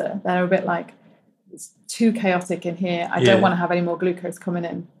better. They're a bit like, it's too chaotic in here. I don't want to have any more glucose coming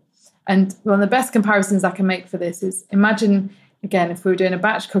in. And one of the best comparisons I can make for this is imagine, again, if we were doing a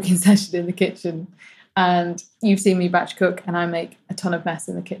batch cooking session in the kitchen and you've seen me batch cook and I make a ton of mess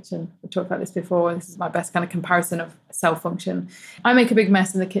in the kitchen. We've talked about this before. This is my best kind of comparison of cell function. I make a big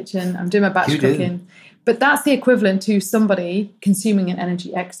mess in the kitchen. I'm doing my batch cooking. But that's the equivalent to somebody consuming an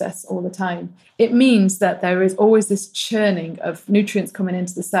energy excess all the time. It means that there is always this churning of nutrients coming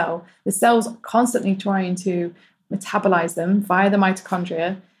into the cell. The cell's constantly trying to metabolize them via the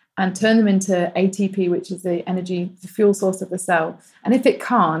mitochondria and turn them into ATP, which is the energy, the fuel source of the cell. And if it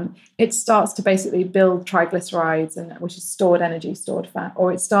can't, it starts to basically build triglycerides, which is stored energy, stored fat,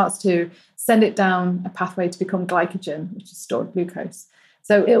 or it starts to send it down a pathway to become glycogen, which is stored glucose.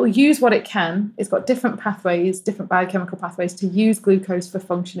 So it will use what it can. It's got different pathways, different biochemical pathways to use glucose for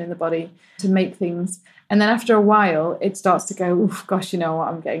function in the body, to make things. And then after a while, it starts to go, oof, gosh, you know what,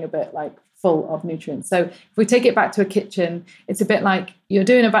 I'm getting a bit like full of nutrients. So if we take it back to a kitchen, it's a bit like you're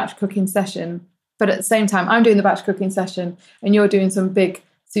doing a batch cooking session, but at the same time, I'm doing the batch cooking session and you're doing some big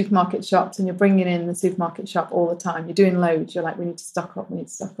supermarket shops and you're bringing in the supermarket shop all the time. You're doing loads. You're like, we need to stock up.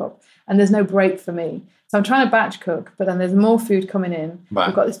 And there's no break for me. So I'm trying to batch cook, but then there's more food coming in. Right.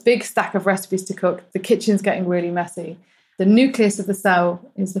 We've got this big stack of recipes to cook. The kitchen's getting really messy. The nucleus of the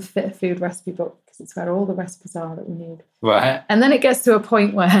cell is the Fit Food recipe book because it's where all the recipes are that we need. Right. And then it gets to a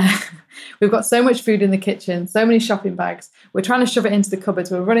point where we've got so much food in the kitchen, so many shopping bags. We're trying to shove it into the cupboards.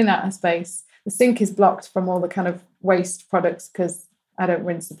 We're running out of space. The sink is blocked from all the kind of waste products because I don't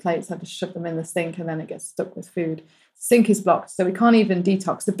rinse the plates. I just shove them in the sink and then it gets stuck with food. The sink is blocked, so we can't even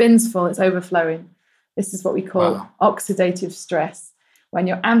detox. The bin's full. It's overflowing. This is what we call oxidative stress. When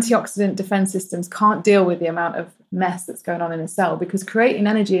your antioxidant defense systems can't deal with the amount of mess that's going on in a cell, because creating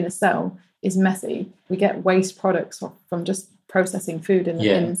energy in a cell is messy. We get waste products from just processing food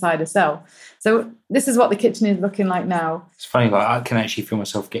inside a cell. So this is what the kitchen is looking like now. It's funny, like I can actually feel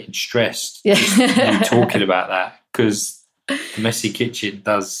myself getting stressed just talking about that, because the messy kitchen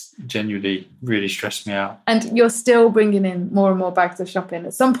does genuinely really stress me out. And you're still bringing in more and more bags of shopping.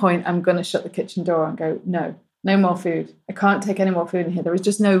 At some point, I'm going to shut the kitchen door and go, no more food. I can't take any more food in here. There is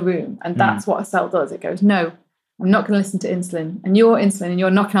just no room. And that's what a cell does. It goes, no, I'm not going to listen to insulin. And you're insulin and you're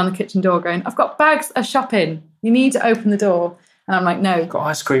knocking on the kitchen door going, I've got bags of shopping. You need to open the door. And I'm like, no. I've got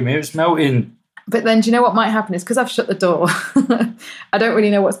ice cream here. It's melting. But then do you know what might happen is because I've shut the door, I don't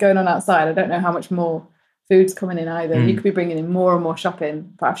really know what's going on outside. I don't know how much more food's coming in either. You could be bringing in more and more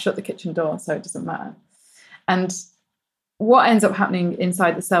shopping, but I've shut the kitchen door, so it doesn't matter. And what ends up happening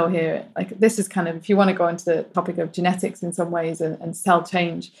inside the cell here, like this is kind of, if you want to go into the topic of genetics in some ways and cell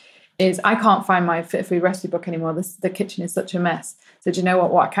change, is I can't find my Fit Food recipe book anymore. The kitchen is such a mess. So do you know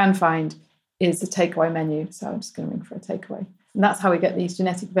what I can find is a takeaway menu. So I'm just going to ring for a takeaway. And that's how we get these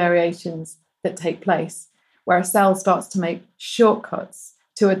genetic variations that take place, where a cell starts to make shortcuts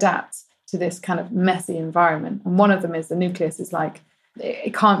to adapt to this kind of messy environment. And one of them is the nucleus is like,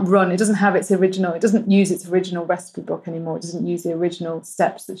 it can't run. It doesn't have its original, it doesn't use its original recipe book anymore. It doesn't use the original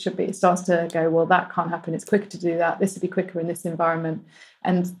steps that should be. It starts to go, well, that can't happen. It's quicker to do that. This would be quicker in this environment.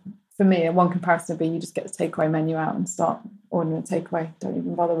 And for me, one comparison would be you just get the takeaway menu out and start ordering a takeaway. Don't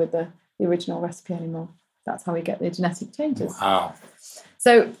even bother with the original recipe anymore. That's how we get the genetic changes. Wow.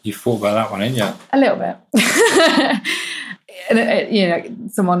 So you thought about that one, didn't you? A little bit.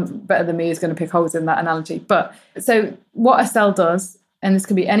 And someone better than me is going to pick holes in that analogy. But so what a cell does, and this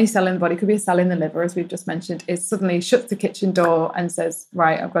could be any cell in the body, could be a cell in the liver, as we've just mentioned, is suddenly shuts the kitchen door and says,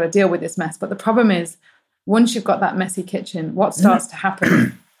 right, I've got to deal with this mess. But the problem is, once you've got that messy kitchen, what starts to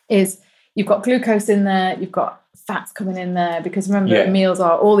happen is you've got glucose in there, you've got fats coming in there, because remember, meals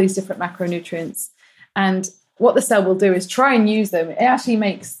are all these different macronutrients. And what the cell will do is try and use them. It actually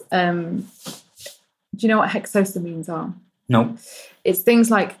makes, do you know what hexosamines are? No. It's things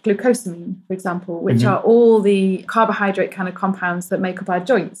like glucosamine, for example, which are all the carbohydrate kind of compounds that make up our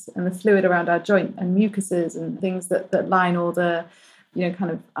joints and the fluid around our joint, and mucuses and things that line all the,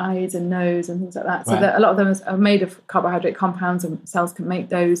 kind of eyes and nose and things like that. So that a lot of them are made of carbohydrate compounds, and cells can make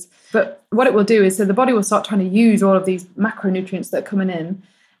those. But what it will do is, so the body will start trying to use all of these macronutrients that are coming in.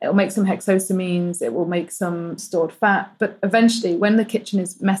 It will make some hexosamines, it will make some stored fat. But eventually, when the kitchen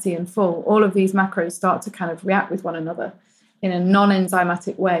is messy and full, all of these macros start to kind of react with one another in a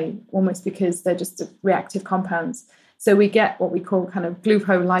non-enzymatic way, almost because they're just reactive compounds. So we get what we call kind of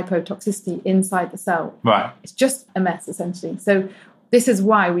glucolipotoxicity inside the cell. Right. It's just a mess, essentially. So this is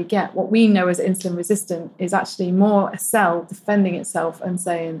why we get what we know as insulin resistant is actually more a cell defending itself and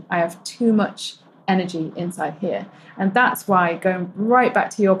saying, I have too much energy inside here. And that's why, going right back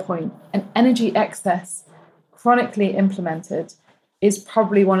to your point, an energy excess chronically implemented is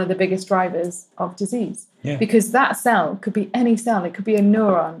probably one of the biggest drivers of disease. Yeah. Because that cell could be any cell. It could be a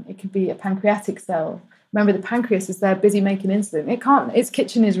neuron. It could be a pancreatic cell. Remember, the pancreas is there busy making insulin. It can't, its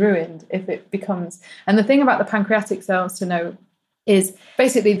kitchen is ruined if it becomes. And the thing about the pancreatic cells to know is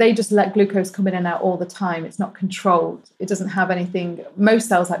basically they just let glucose come in and out all the time. It's not controlled. It doesn't have anything. Most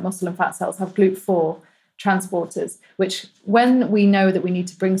cells, like muscle and fat cells, have GLUT4 transporters, which when we know that we need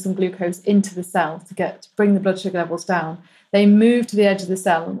to bring some glucose into the cell to bring the blood sugar levels down, they move to the edge of the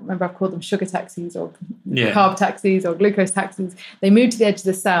cell. Remember, I've called them sugar taxis or carb taxis or glucose taxis. They move to the edge of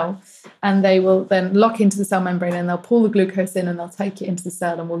the cell and they will then lock into the cell membrane, and they'll pull the glucose in and they'll take it into the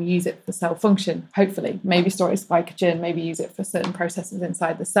cell, and we'll use it for cell function, hopefully. Maybe store it as glycogen, maybe use it for certain processes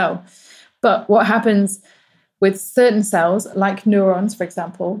inside the cell. But what happens with certain cells, like neurons, for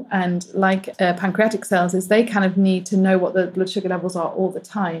example, and like pancreatic cells, is they kind of need to know what the blood sugar levels are all the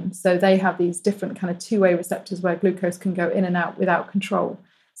time. So they have these different kind of two-way receptors where glucose can go in and out without control.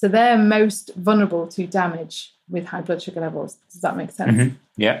 So they're most vulnerable to damage with high blood sugar levels. Does that make sense? Mm-hmm.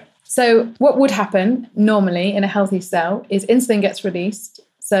 Yeah. So what would happen normally in a healthy cell is insulin gets released.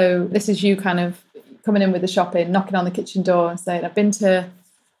 So this is you kind of coming in with the shopping, knocking on the kitchen door and saying, I've been to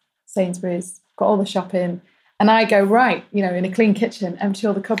Sainsbury's, got all the shopping. And I go, right, in a clean kitchen, empty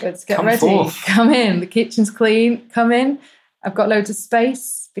all the cupboards, get ready, forth. Come in. The kitchen's clean, come in. I've got loads of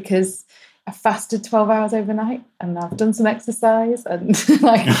space because I fasted 12 hours overnight and I've done some exercise and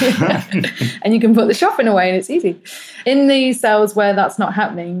and you can put the shopping away and it's easy. In these cells where that's not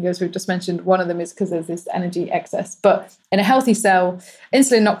happening, as we've just mentioned, one of them is because there's this energy excess. But in a healthy cell,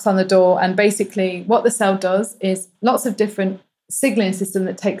 insulin knocks on the door, and basically what the cell does is lots of different signaling system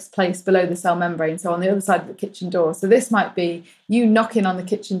that takes place below the cell membrane, so on the other side of the kitchen door. So this might be you knocking on the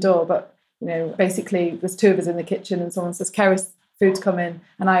kitchen door, but basically there's two of us in the kitchen and someone says, Keris, food's come in,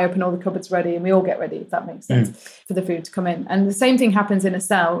 and I open all the cupboards ready and we all get ready, if that makes sense, for the food to come in. And the same thing happens in a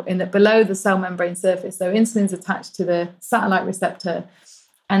cell, in that below the cell membrane surface, so insulin's attached to the satellite receptor,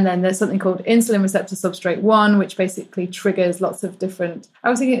 and then there's something called insulin receptor substrate 1, which basically triggers lots of different, I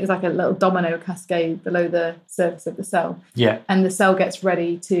was thinking it was like a little domino cascade below the surface of the cell. Yeah. And the cell gets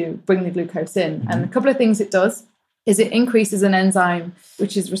ready to bring the glucose in. And a couple of things it does is it increases an enzyme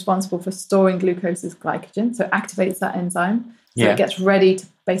which is responsible for storing glucose as glycogen. So it activates that enzyme. So it gets ready to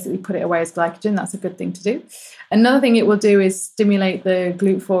basically put it away as glycogen. That's a good thing to do. Another thing it will do is stimulate the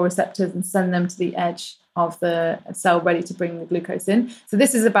GLUT4 receptors and send them to the edge of the cell ready to bring the glucose in. So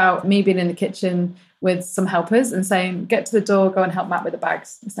this is about me being in the kitchen with some helpers and saying, get to the door, go and help Matt with the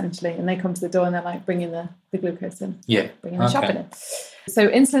bags, essentially. And they come to the door and they're like, bringing the glucose in. Yeah. Bringing the shopping in. So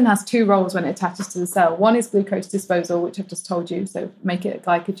insulin has two roles when it attaches to the cell. One is glucose disposal, which I've just told you. So make it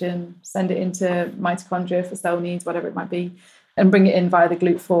glycogen, send it into mitochondria for cell needs, whatever it might be, and bring it in via the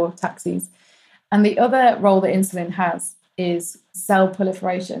GLUT4 taxis. And the other role that insulin has is cell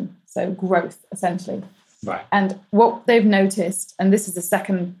proliferation, so growth, essentially. Right. And what they've noticed, and this is the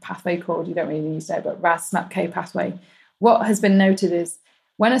second pathway called, you don't really use it, but RAS-SNAP-K pathway. What has been noted is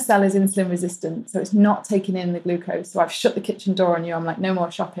when a cell is insulin resistant, so it's not taking in the glucose, so I've shut the kitchen door on you, I'm like, no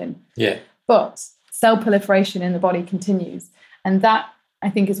more shopping. Yeah. But cell proliferation in the body continues. And that, I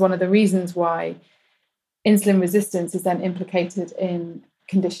think, is one of the reasons why insulin resistance is then implicated in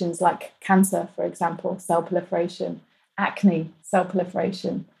conditions like cancer, for example, cell proliferation, acne, cell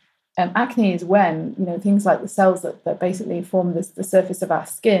proliferation. Acne is when, things like the cells that basically form the surface of our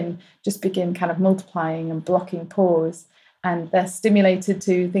skin just begin kind of multiplying and blocking pores. And they're stimulated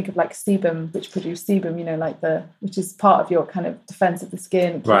to think of like sebum, which produce sebum, which is part of your kind of defense of the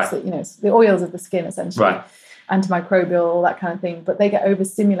skin. Right. It's the oils of the skin, essentially. Right. Antimicrobial, all that kind of thing. But they get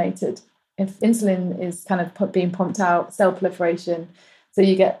overstimulated. If insulin is kind of being pumped out, cell proliferation. So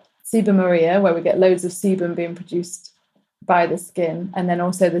you get sebuminuria, where we get loads of sebum being produced by the skin, and then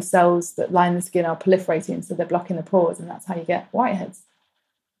also the cells that line the skin are proliferating, so they're blocking the pores, and that's how you get whiteheads.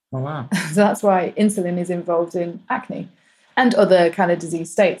 Oh, wow. So that's why insulin is involved in acne and other kind of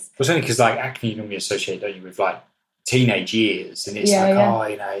disease states. It's only because like acne normally associate, don't you, with like teenage years, and it's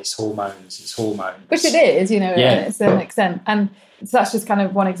it's hormones. Which it is, to a certain extent. And so that's just kind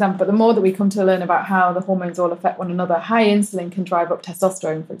of one example. But the more that we come to learn about how the hormones all affect one another, high insulin can drive up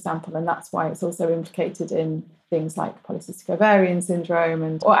testosterone, for example, and that's why it's also implicated in things like polycystic ovarian syndrome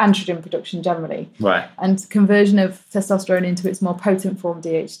or androgen production generally. Right. And conversion of testosterone into its more potent form,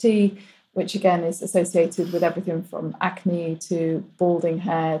 DHT, which again is associated with everything from acne to balding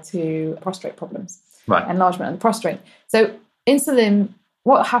hair to prostate problems. Right. Enlargement of the prostate. So insulin,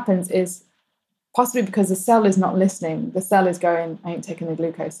 what happens is possibly because the cell is not listening, the cell is going, I ain't taking the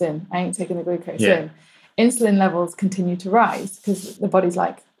glucose in. Insulin levels continue to rise because the body's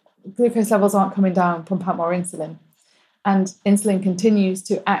like, glucose levels aren't coming down, pump out more insulin. And insulin continues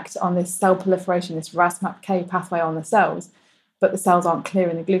to act on this cell proliferation, this RAS-MAPK pathway on the cells, but the cells aren't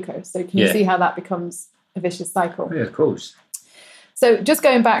clearing the glucose. So can you see how that becomes a vicious cycle? Yeah, of course. So just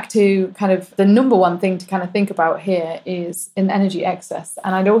going back to kind of the number one thing to kind of think about here is an energy excess.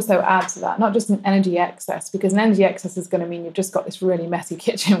 And I'd also add to that, not just an energy excess, because an energy excess is going to mean you've just got this really messy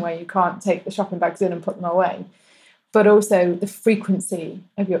kitchen where you can't take the shopping bags in and put them away, but also the frequency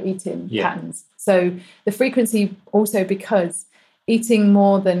of your eating patterns. So the frequency also, because eating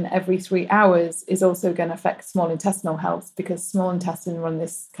more than every 3 hours is also going to affect small intestinal health, because small intestine run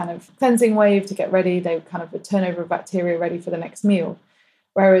this kind of cleansing wave to get ready. They kind of a turnover of bacteria ready for the next meal.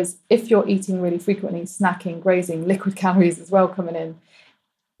 Whereas if you're eating really frequently, snacking, grazing, liquid calories as well coming in,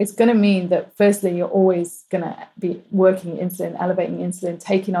 it's going to mean that firstly, you're always going to be working insulin, elevating insulin,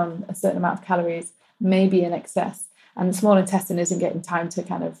 taking on a certain amount of calories, maybe in excess. And the small intestine isn't getting time to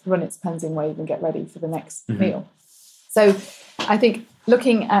kind of run its cleansing wave and get ready for the next meal. So I think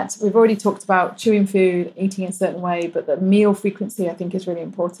we've already talked about chewing food, eating a certain way, but the meal frequency I think is really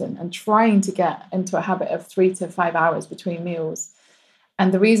important, and trying to get into a habit of 3 to 5 hours between meals.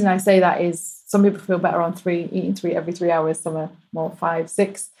 And the reason I say that is some people feel better on eating three every 3 hours, some are more 5,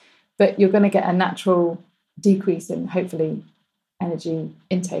 6, but you're going to get a natural decrease in hopefully energy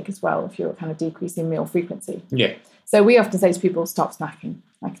intake as well if you're kind of decreasing meal frequency. Yeah. So we often say to people, stop snacking,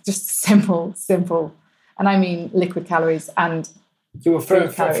 like just simple. And I mean liquid calories and for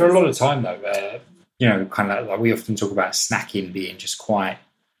a lot of time though, kind of like we often talk about snacking being just quite,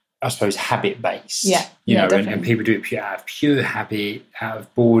 I suppose, habit-based. And people do it out of pure habit, out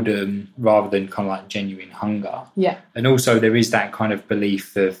of boredom, rather than kind of like genuine hunger. Yeah. And also there is that kind of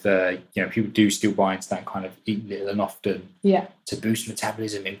belief of, people do still buy into that kind of eat little and often to boost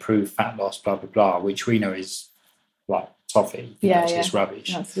metabolism, improve fat loss, blah, blah, blah, which we know is like toffee. It's just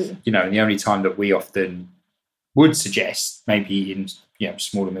rubbish. Absolutely. And the only time that we often would suggest maybe eating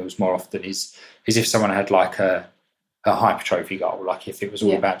smaller meals more often is if someone had like a hypertrophy goal, like if it was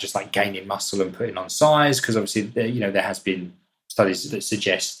all about just like gaining muscle and putting on size, because obviously there has been studies that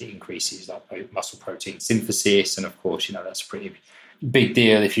suggest it increases like muscle protein synthesis, and of course that's a pretty big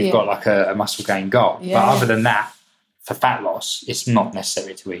deal if you've got like a muscle gain goal. But other than that, for fat loss, it's not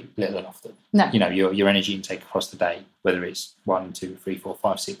necessary to eat little and often. No. Your energy intake across the day, whether it's 1, 2, 3, 4,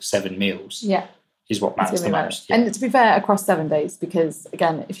 5, 6, 7 meals, is what matters the most. Yeah. And to be fair, across 7 days, because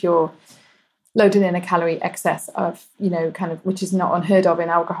again, if you're loading in a calorie excess of, which is not unheard of in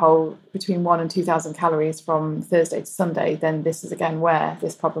alcohol, between 1,000 and 2,000 calories from Thursday to Sunday, then this is again where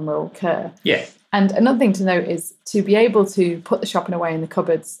this problem will occur. Yeah. And another thing to note is to be able to put the shopping away in the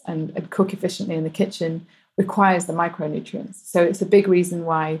cupboards and cook efficiently in the kitchen requires the micronutrients. So it's a big reason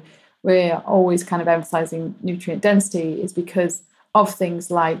why we're always kind of emphasizing nutrient density, is because of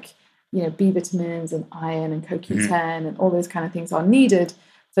things like, B vitamins and iron and CoQ10 and all those kind of things are needed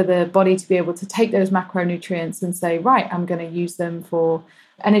for the body to be able to take those macronutrients and say, right, I'm going to use them for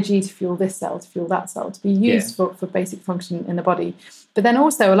energy to fuel this cell, to fuel that cell, to be used for basic function in the body. But then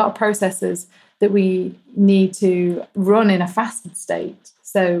also a lot of processes that we need to run in a fasted state.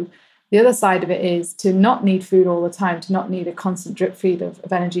 So the other side of it is to not need food all the time, to not need a constant drip feed of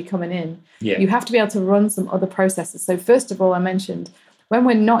energy coming in. Yeah. You have to be able to run some other processes. So first of all, I mentioned when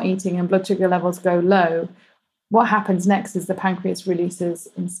we're not eating and blood sugar levels go low, what happens next is the pancreas releases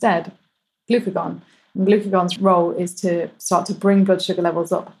instead glucagon. And glucagon's role is to start to bring blood sugar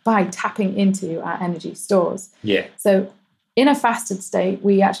levels up by tapping into our energy stores. Yeah. So in a fasted state,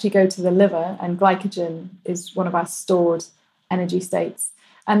 we actually go to the liver, and glycogen is one of our stored energy states.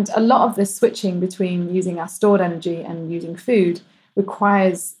 And a lot of this switching between using our stored energy and using food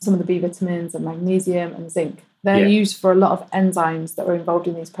requires some of the B vitamins and magnesium and zinc. They're used for a lot of enzymes that are involved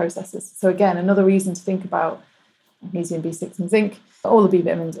in these processes. So again, another reason to think about magnesium, B6 and zinc, all the B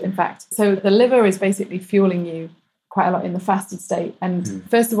vitamins, in fact. So the liver is basically fueling you quite a lot in the fasted state. And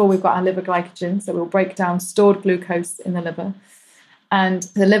first of all, we've got our liver glycogen. So we'll break down stored glucose in the liver. And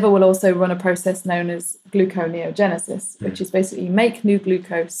the liver will also run a process known as gluconeogenesis, which is basically make new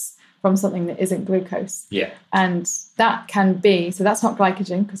glucose from something that isn't glucose. Yeah. And that can be, so that's not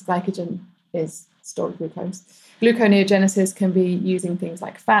glycogen, because glycogen is stored glucose. Gluconeogenesis can be using things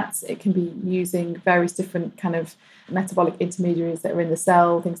like fats. It can be using various different kind of metabolic intermediaries that are in the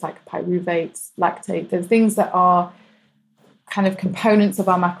cell, things like pyruvates, lactate. There's things that are kind of components of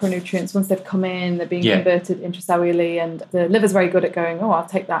our macronutrients. Once they've come in, they're being converted intracellularly, and the liver's very good at going, oh, I'll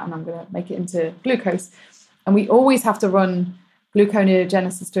take that and I'm going to make it into glucose. And we always have to run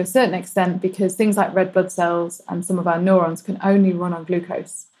gluconeogenesis to a certain extent, because things like red blood cells and some of our neurons can only run on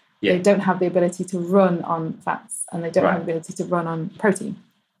glucose. They don't have the ability to run on fats, and they don't have the ability to run on protein.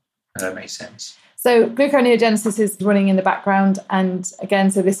 That makes sense. So gluconeogenesis is running in the background. And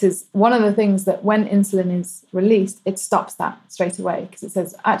again, so this is one of the things that when insulin is released, it stops that straight away, because it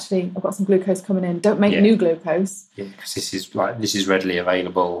says, actually, I've got some glucose coming in. Don't make new glucose. Yeah, because this is readily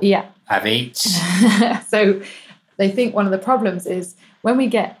available. Yeah. Have it. So they think one of the problems is when we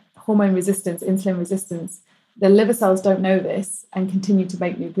get hormone resistance, insulin resistance, the liver cells don't know this and continue to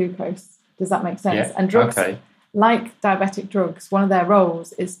make new glucose. Does that make sense? Yeah. And drugs, like diabetic drugs, one of their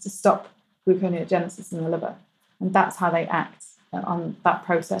roles is to stop gluconeogenesis in the liver. And that's how they act on that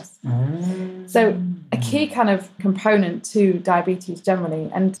process. So a key kind of component to diabetes generally,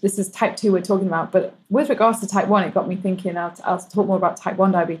 and this is type 2 we're talking about, but with regards to type 1, it got me thinking, I'll talk more about type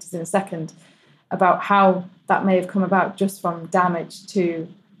 1 diabetes in a second, about how that may have come about just from damage to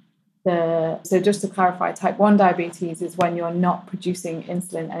so just to clarify, type 1 diabetes is when you're not producing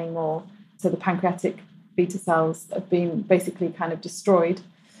insulin anymore. So the pancreatic beta cells have been basically kind of destroyed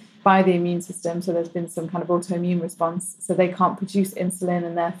by the immune system. So there's been some kind of autoimmune response. So they can't produce insulin,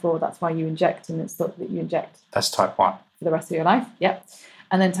 and therefore that's why you inject, and it's thought that you inject. That's type 1. For the rest of your life. Yep.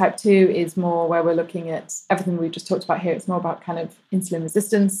 And then type 2 is more where we're looking at everything we just talked about here. It's more about kind of insulin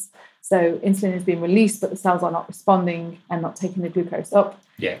resistance. So insulin is being released, but the cells are not responding and not taking the glucose up.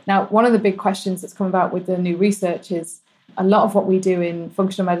 Yeah. Now, one of the big questions that's come about with the new research is a lot of what we do in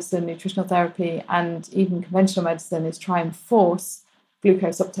functional medicine, nutritional therapy, and even conventional medicine is try and force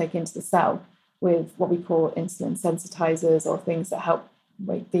glucose uptake into the cell with what we call insulin sensitizers, or things that help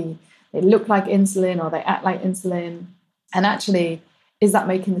they look like insulin or they act like insulin. And actually, is that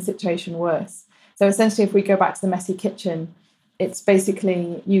making the situation worse? So essentially, if we go back to the messy kitchen, it's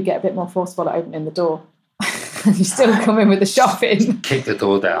basically you get a bit more forceful at opening the door. And you still come in with the shopping. Kick the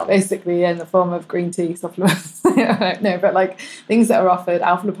door down. Basically, in the form of green tea supplements. No, but like things that are offered,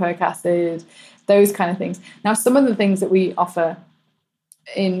 alpha-lipoic acid, those kind of things. Now, some of the things that we offer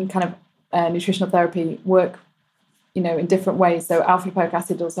in kind of nutritional therapy work, in different ways. So alpha-lipoic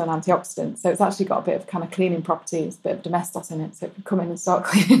acid is also an antioxidant. So it's actually got a bit of kind of cleaning properties, a bit of domestos in it. So it can come in and start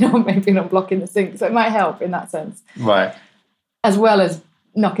cleaning or maybe not blocking the sink. So it might help in that sense. Right. As well as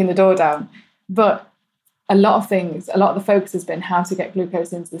knocking the door down. But a lot of the focus has been how to get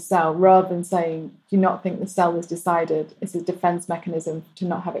glucose into the cell, rather than saying, do you not think the cell has decided it's a defense mechanism to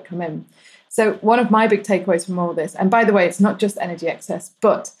not have it come in? So one of my big takeaways from all this, and by the way, it's not just energy excess,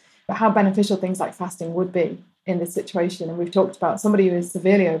 but how beneficial things like fasting would be in this situation. And we've talked about somebody who is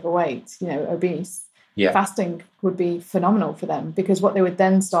severely overweight, obese. Yeah. Fasting would be phenomenal for them, because what they would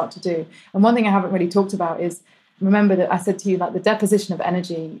then start to do. And one thing I haven't really talked about is, remember that I said to you, like the deposition of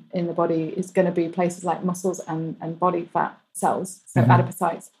energy in the body is going to be places like muscles and body fat cells, so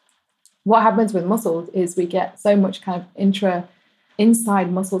adipocytes. What happens with muscles is we get so much kind of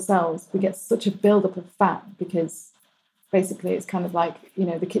inside muscle cells, we get such a buildup of fat, because basically it's kind of like,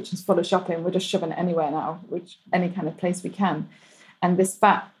 the kitchen's full of shopping. We're just shoving it anywhere now, which any kind of place we can. And this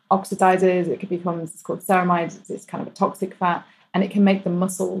fat oxidizes, it becomes, it's called ceramide, it's kind of a toxic fat, and it can make the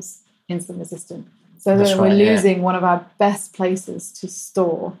muscles insulin resistant. So that we're losing one of our best places to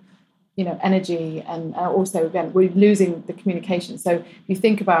store, energy. And also, again, we're losing the communication. So if you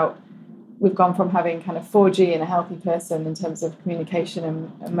think about, we've gone from having kind of 4G in a healthy person in terms of communication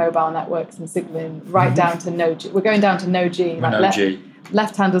and mobile networks and signaling, right down to no G. We're going down to no G.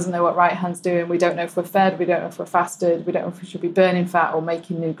 Left hand doesn't know what right hand's doing. We don't know if we're fed. We don't know if we're fasted. We don't know if we should be burning fat or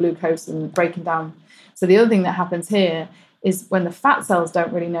making new glucose and breaking down. So the other thing that happens here is when the fat cells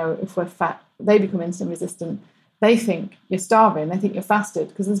don't really know if we're fat, they become insulin resistant. They think you're starving. They think you're fasted,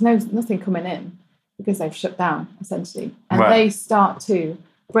 because there's nothing coming in, because they've shut down, essentially. And they start to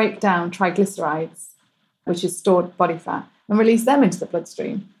break down triglycerides, which is stored body fat, and release them into the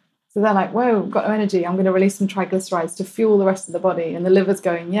bloodstream. So they're like, whoa, got no energy. I'm going to release some triglycerides to fuel the rest of the body. And the liver's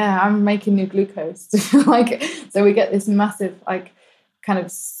going, yeah, I'm making new glucose. Like, so we get this massive, like, kind of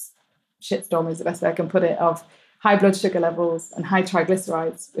shitstorm is the best way I can put it, of high blood sugar levels and high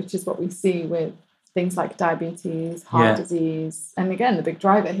triglycerides, which is what we see with things like diabetes, heart disease. And again, the big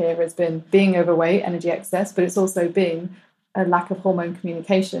driver here has been being overweight, energy excess, but it's also been a lack of hormone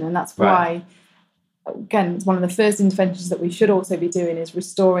communication. And that's why, again, it's one of the first interventions that we should also be doing is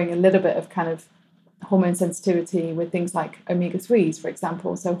restoring a little bit of kind of hormone sensitivity with things like omega-3s, for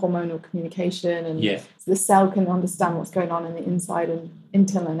example, so hormonal communication, and so the cell can understand what's going on in the inside and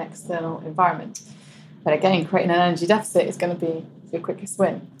internal and external environment. But again, creating an energy deficit is going to be the quickest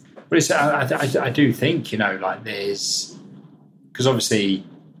win. But I do think, like there's, because obviously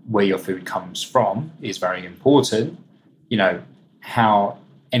where your food comes from is very important, how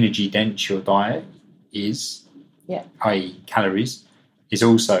energy dense your diet is, i.e. calories, is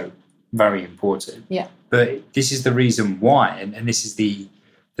also very important. Yeah. But this is the reason why, and this is the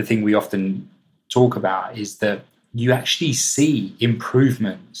thing we often talk about, is that you actually see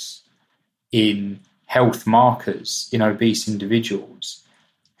improvements in health markers in obese individuals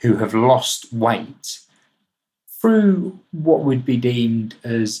who have lost weight through what would be deemed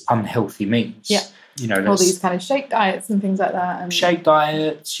as unhealthy means. Yeah. All these kind of shake diets and things like that. And shake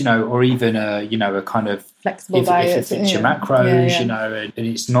diets, or even a kind of flexible diet. If it fits your macros, and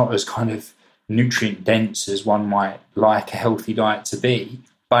it's not as kind of nutrient dense as one might like a healthy diet to be,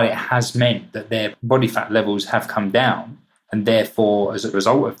 but it has meant that their body fat levels have come down, and therefore, as a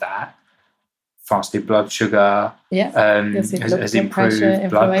result of that, fasted blood sugar has improved,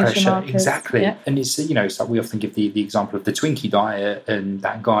 blood pressure. Markers. Exactly. Yeah. And it's, it's like we often give the example of the Twinkie diet, and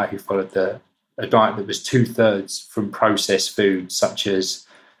that guy who followed a diet that was 2/3 from processed foods such as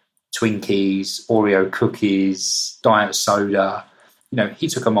Twinkies, Oreo cookies, diet soda. He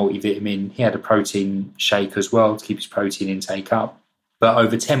took a multivitamin. He had a protein shake as well to keep his protein intake up. But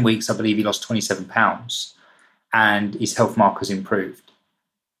over 10 weeks, I believe he lost 27 pounds and his health markers improved,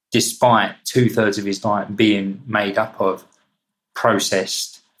 despite 2/3 of his diet being made up of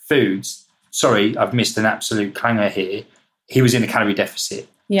processed foods. Sorry, I've missed an absolute clanger here. He was in a calorie deficit.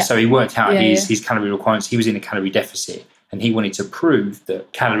 Yeah. So he worked out his calorie requirements. He was in a calorie deficit, and he wanted to prove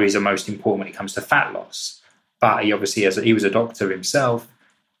that calories are most important when it comes to fat loss. But he obviously, he was a doctor himself,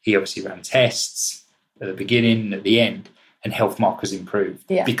 he obviously ran tests at the beginning and at the end, and health markers improved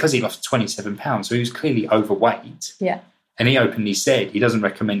because he lost 27 pounds. So he was clearly overweight. Yeah. And he openly said he doesn't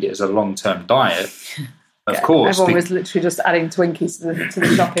recommend it as a long-term diet. Of course. Everyone was literally just adding Twinkies to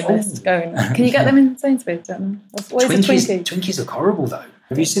the shopping list. Going, can you get them in Sainsbury's? What is a Twinkie? Twinkies are horrible, though.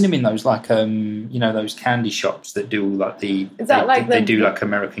 Have you seen them in those those candy shops that do like the? Is that they do like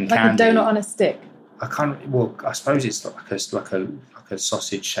American candy? Like a donut on a stick. I can't. Well, I suppose it's like a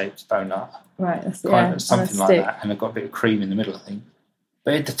sausage shaped donut. Right. That's something like that, and they've got a bit of cream in the middle, I think.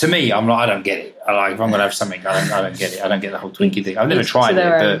 But to me, I'm like, I don't get it. If I'm going to have something, I don't get it. I don't get the whole Twinkie thing. I've never tried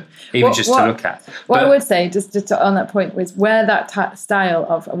it, but even to look at. What I would say, just on that point, was where that style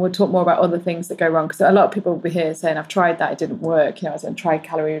of, and we'll talk more about other things that go wrong, because a lot of people will be here saying, I've tried that, it didn't work. I tried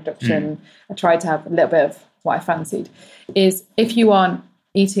calorie reduction. I tried to have a little bit of what I fancied. Is if you aren't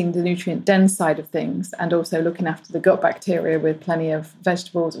eating the nutrient dense side of things and also looking after the gut bacteria with plenty of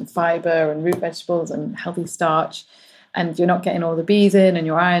vegetables and fibre and root vegetables and healthy starch, and you're not getting all the B's in and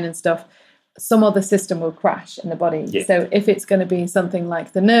your iron and stuff, some other system will crash in the body. Yeah. So if it's going to be something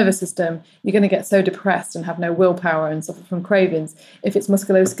like the nervous system, you're going to get so depressed and have no willpower and suffer from cravings. If it's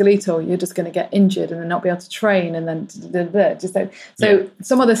musculoskeletal, you're just going to get injured and then not be able to train, and then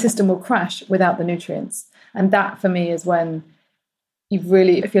some other system will crash without the nutrients. And that for me is when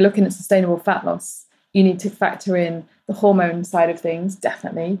if you're looking at sustainable fat loss, you need to factor in the hormone side of things,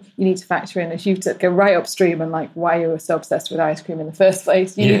 definitely. You need to factor in, if you go right upstream and like why you were so obsessed with ice cream in the first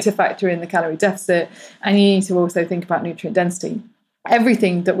place, you need to factor in the calorie deficit, and you need to also think about nutrient density.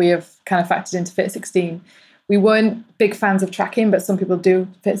 Everything that we have kind of factored into Fit 16, we weren't big fans of tracking, but some people do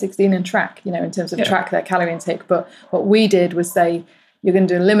Fit 16 and track, in terms of track their calorie intake. But what we did was say, you're going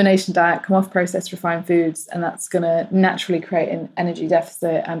to do an elimination diet, come off processed refined foods, and that's going to naturally create an energy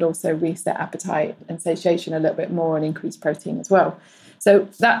deficit and also reset appetite and satiation a little bit more and increase protein as well. So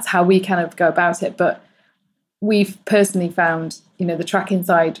that's how we kind of go about it. But we've personally found, the tracking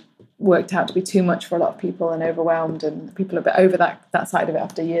side worked out to be too much for a lot of people and overwhelmed, and people are a bit over that side of it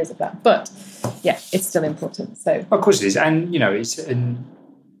after years of that. But yeah, it's still important. So of course it is. And,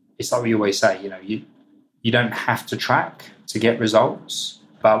 it's like we always say, you don't have to track to get results,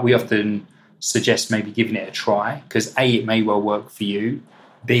 but we often suggest maybe giving it a try, because A, it may well work for you.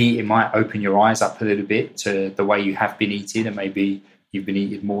 B, it might open your eyes up a little bit to the way you have been eating and maybe you've been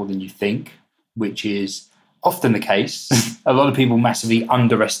eating more than you think, which is often the case. A lot of people massively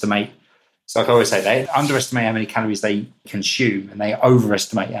underestimate. So like I always say, they underestimate how many calories they consume and they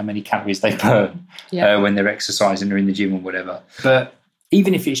overestimate how many calories they burn when they're exercising or in the gym or whatever. But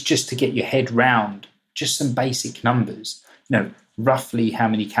even if it's just to get your head round just some basic numbers, roughly how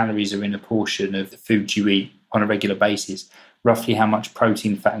many calories are in a portion of the food you eat on a regular basis, roughly how much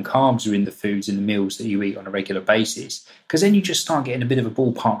protein, fat and carbs are in the foods and the meals that you eat on a regular basis. Because then you just start getting a bit of a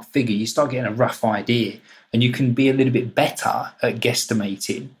ballpark figure. You start getting a rough idea and you can be a little bit better at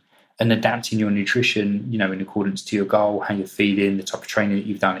guesstimating and adapting your nutrition, in accordance to your goal, how you're feeding, the type of training that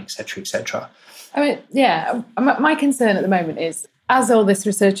you've done, et cetera, et cetera. I mean, yeah, my concern at the moment is, as all this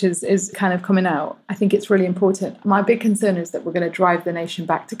research is kind of coming out, I think it's really important. My big concern is that we're going to drive the nation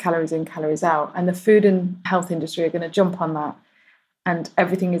back to calories in, calories out. And the food and health industry are going to jump on that. And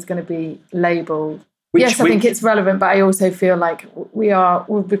everything is going to be labelled. I think it's relevant, but I also feel like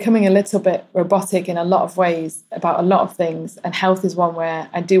we're becoming a little bit robotic in a lot of ways about a lot of things. And health is one where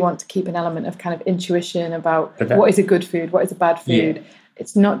I do want to keep an element of kind of intuition about what is a good food, what is a bad food. Yeah.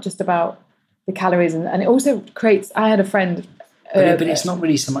 It's not just about the calories. And it also creates, I had a friend... But it's not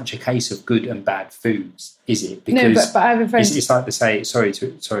really so much a case of good and bad foods, is it? Because no, but I have a friend... It's like to say, I just want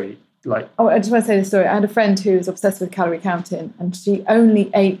to say this story. I had a friend who was obsessed with calorie counting, and she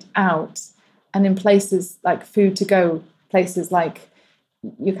only ate out and in places like food to go, places like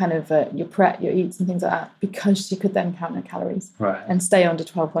your kind of your Pret, your Eats and things like that, because she could then count her calories and stay under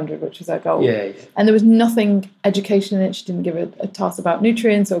 1,200, which was her goal. Yeah. And there was nothing educational in it. She didn't give a toss about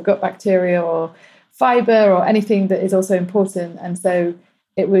nutrients or gut bacteria or fibre or anything that is also important. And so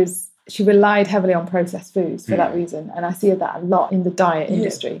she relied heavily on processed foods for that reason. And I see that a lot in the diet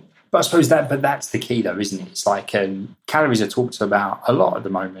industry. But I suppose that's the key though, isn't it? It's like calories are talked about a lot at the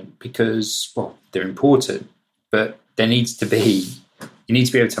moment because, well, they're important, but you need to be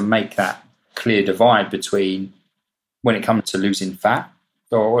able to make that clear divide between when it comes to losing fat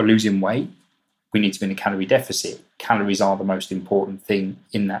or losing weight, we need to be in a calorie deficit. Calories are the most important thing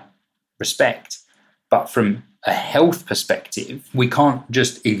in that respect. But from a health perspective, we can't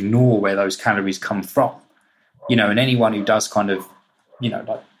just ignore where those calories come from. And anyone who does kind of,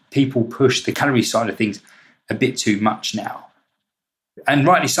 like people push the calorie side of things a bit too much now. And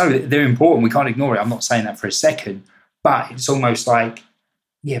rightly so, they're important. We can't ignore it. I'm not saying that for a second. But it's almost like,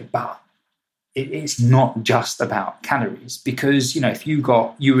 but it's not just about calories. Because, if you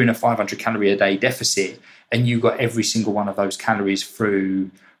were in a 500 calorie a day deficit and you got every single one of those calories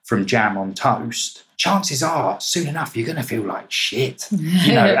from jam on toast, chances are soon enough you're going to feel like shit, and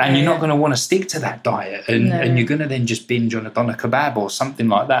you're not going to want to stick to that diet, and you're going to then just binge on a doner kebab or something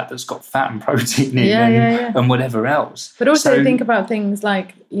like that's got fat and protein in and whatever else. But also think about things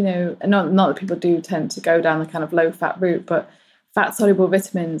like, not that people do tend to go down the kind of low fat route, but fat soluble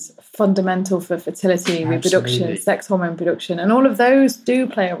vitamins, fundamental for fertility, reproduction, sex hormone production, and all of those do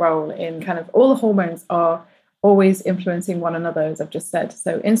play a role in kind of all the hormones are always influencing one another, as I've just said.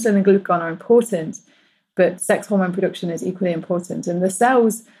 So insulin and glucagon are important, but sex hormone production is equally important. And the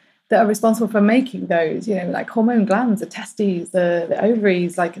cells that are responsible for making those, like hormone glands, the testes, the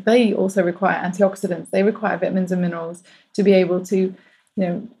ovaries, like they also require antioxidants. They require vitamins and minerals to be able to,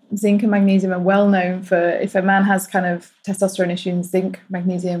 zinc and magnesium are well known for, if a man has kind of testosterone issues, zinc,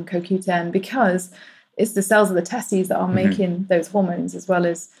 magnesium, CoQ10, because it's the cells of the testes that are making those hormones, as well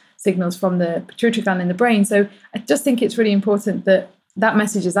as signals from the pituitary gland in the brain. So I just think it's really important that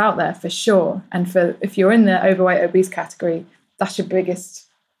message is out there for sure. And if you're in the overweight, obese category, that's your biggest,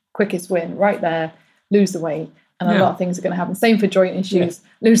 quickest win right there. Lose the weight, and a lot of things are going to happen. Same for joint issues.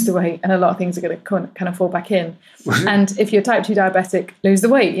 Lose the weight, and a lot of things are going to kind of fall back in. And if you're type 2 diabetic, lose the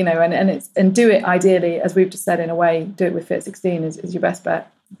weight, and do it ideally, as we've just said, in a way, do it with Fit 16 is your best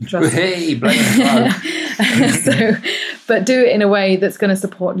bet. Hey, but do it in a way that's going to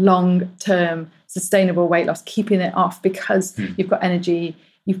support long-term sustainable weight loss, keeping it off, because you've got energy,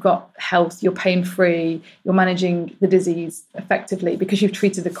 you've got health, you're pain-free, you're managing the disease effectively because you've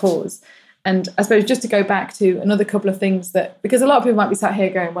treated the cause. And I suppose just to go back to another couple of things because a lot of people might be sat here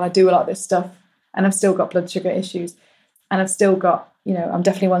going, well, I do a lot of this stuff and I've still got blood sugar issues and I've still got, I'm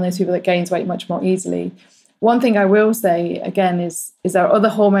definitely one of those people that gains weight much more easily. One thing I will say, again, is there are other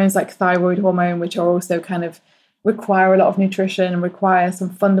hormones like thyroid hormone, which are also kind of require a lot of nutrition and require some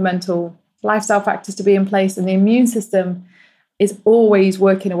fundamental lifestyle factors to be in place. And the immune system is always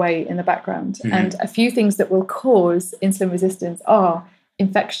working away in the background. And a few things that will cause insulin resistance are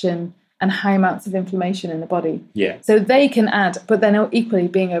infection and high amounts of inflammation in the body. Yeah. So they can add, but then equally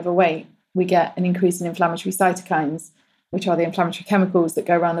being overweight, we get an increase in inflammatory cytokines. which are the inflammatory chemicals that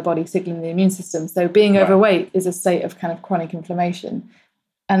go around the body signaling the immune system. So being overweight is a state of kind of chronic inflammation,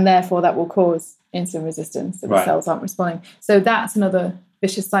 and therefore that will cause insulin resistance, that the cells aren't responding. So that's another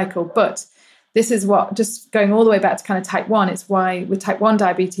vicious cycle. But this is what, just going all the way back to kind of type 1, it's why with type 1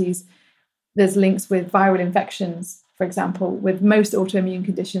 diabetes, there's links with viral infections, for example, with most autoimmune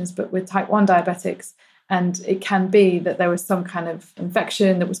conditions, but with type 1 diabetics. And it can be that there was some kind of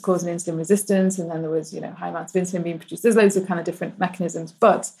infection that was causing insulin resistance, and then there was, high amounts of insulin being produced. There's loads of kind of different mechanisms.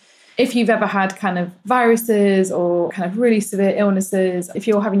 But if you've ever had kind of viruses or kind of really severe illnesses, if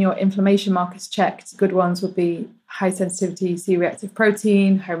you're having your inflammation markers checked, good ones would be high sensitivity C-reactive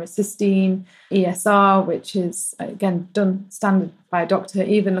protein, homocysteine, ESR, which is, again, done standard by a doctor,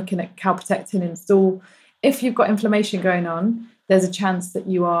 even looking at calprotectin in stool. If you've got inflammation going on, there's a chance that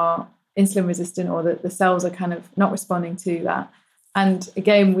you are insulin resistant, or that the cells are kind of not responding to that. And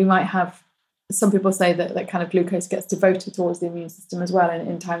again, we might have, some people say that kind of glucose gets devoted towards the immune system as well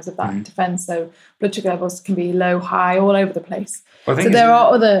in times of that defense. So blood sugar levels can be low, high, all over the place. So there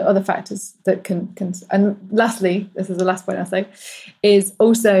are other factors that can. And lastly, this is the last point I'll say, is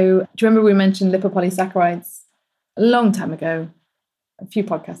also, do you remember we mentioned lipopolysaccharides a long time ago? A few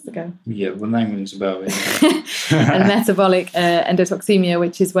podcasts ago. Yeah, well, name rings a bell. And metabolic endotoxemia,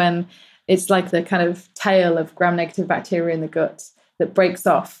 which is when it's like the kind of tail of gram-negative bacteria in the gut that breaks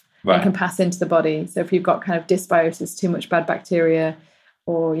off and can pass into the body. So if you've got kind of dysbiosis, too much bad bacteria,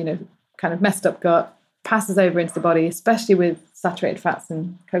 or, kind of messed up gut, passes over into the body, especially with saturated fats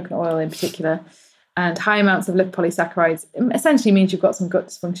and coconut oil in particular. And high amounts of lipopolysaccharides essentially means you've got some gut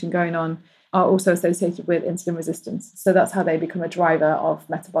dysfunction going on, are also associated with insulin resistance. So that's how they become a driver of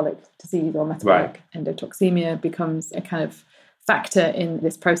metabolic disease, or metabolic endotoxemia becomes a kind of factor in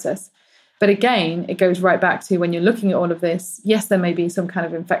this process. But again, it goes right back to when you're looking at all of this, yes, there may be some kind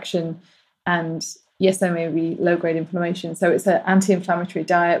of infection, and yes, there may be low-grade inflammation. So it's an anti-inflammatory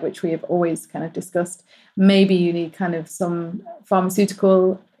diet, which we have always kind of discussed. Maybe you need kind of some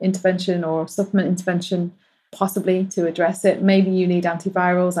pharmaceutical intervention or supplement intervention, possibly, to address it. Maybe you need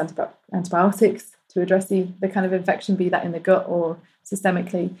antivirals, antibiotics to address the kind of infection, be that in the gut or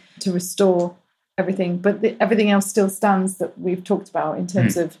systemically, to restore everything. But everything else still stands that we've talked about in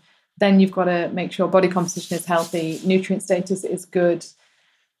terms of, then you've got to make sure body composition is healthy, nutrient status is good.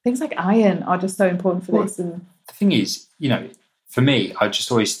 Things like iron are just so important for this. And the thing is, for me, I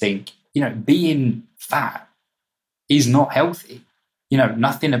just always think, being fat is not healthy.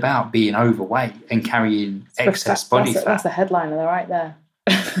 Nothing about being overweight and carrying excess body fat. That's a headliner right there.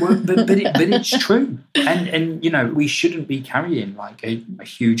 but it's true. And we shouldn't be carrying like a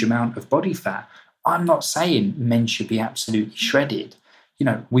huge amount of body fat. I'm not saying men should be absolutely shredded.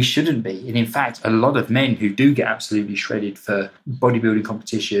 We shouldn't be. And in fact, a lot of men who do get absolutely shredded for bodybuilding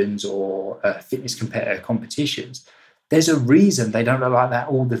competitions or fitness competitions, there's a reason they don't look like that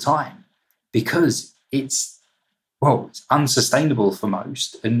all the time, because it's unsustainable for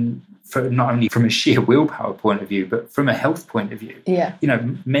most, and for not only from a sheer willpower point of view, but from a health point of view. Yeah.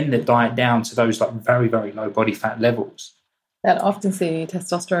 Men that diet down to those like very, very low body fat levels, they'll often see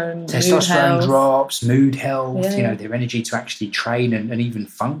testosterone drops, mood health, their energy to actually train and even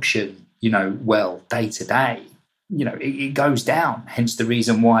function, well, day to day, it goes down. Hence the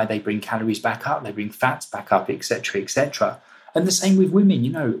reason why they bring calories back up, they bring fats back up, etc., etc. And the same with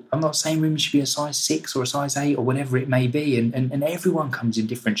women, I'm not saying women should be a size 6 or a size 8 or whatever it may be. And everyone comes in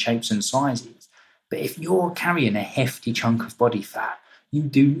different shapes and sizes. But if you're carrying a hefty chunk of body fat, you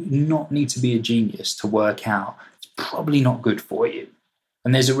do not need to be a genius to work out. It's probably not good for you.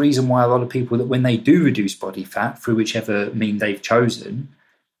 And there's a reason why a lot of people that when they do reduce body fat through whichever mean they've chosen,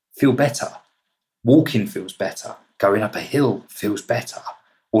 feel better. Walking feels better. Going up a hill feels better.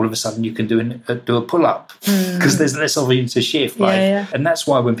 All of a sudden you can do a pull-up because there's less of it to shift. And that's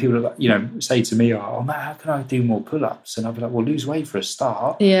why when people say to me, oh, Matt, how can I do more pull-ups? And I'll be like, well, lose weight for a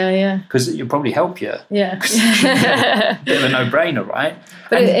start. Because it'll probably help you. Bit of a no-brainer, right?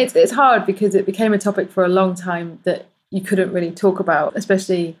 But it's hard because it became a topic for a long time that you couldn't really talk about,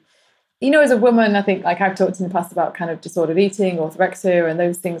 especially, as a woman. I think, like I've talked in the past about kind of disordered eating, orthorexia, and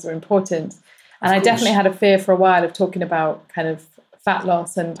those things are important. And I definitely had a fear for a while of talking about kind of fat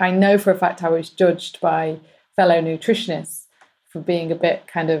loss. And I know for a fact I was judged by fellow nutritionists for being a bit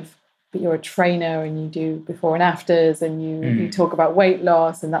kind of, but you're a trainer and you do before and afters and you talk about weight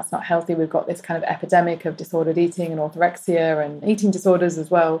loss and that's not healthy. We've got this kind of epidemic of disordered eating and orthorexia and eating disorders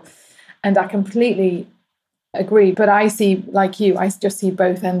as well. And I completely agree. But I see, like you, I just see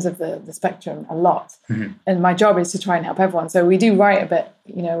both ends of the spectrum a lot. And my job is to try and help everyone. So we do write a bit,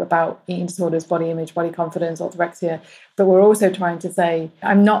 about eating disorders, body image, body confidence, orthorexia. But we're also trying to say,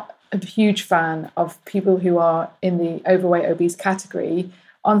 I'm not a huge fan of people who are in the overweight, obese category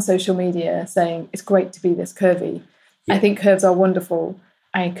on social media saying it's great to be this curvy. Yeah. I think curves are wonderful.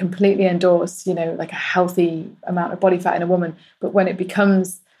 I completely endorse, like a healthy amount of body fat in a woman. But when it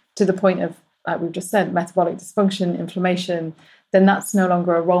becomes to the point of, like we've just said, metabolic dysfunction, inflammation, then that's no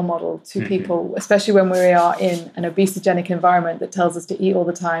longer a role model to people, especially when we are in an obesogenic environment that tells us to eat all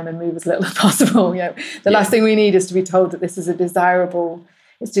the time and move as little as possible. The last thing we need is to be told that this is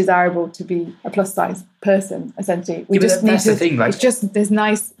it's desirable to be a plus size person, essentially. We just need to, the thing, it's just this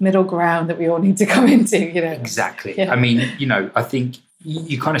nice middle ground that we all need to come into, Exactly. Yeah. I mean, I think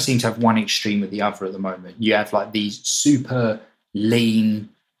you kind of seem to have one extreme or the other at the moment. You have like these super lean,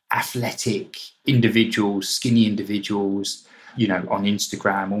 athletic individuals, skinny individuals, on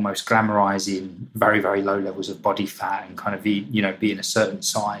Instagram, almost glamorizing very, very low levels of body fat and kind of, being a certain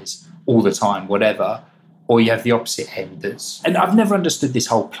size all the time, whatever. Or you have the opposite end and I've never understood this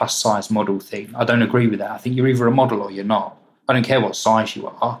whole plus size model thing. I don't agree with that. I think you're either a model or you're not. I don't care what size you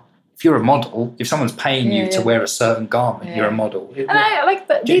are. If you're a model, if someone's paying you to wear a certain garment, you're a model. And I like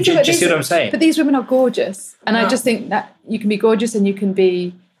that. Do you see what I'm saying? But these women are gorgeous. And I just think that you can be gorgeous and you can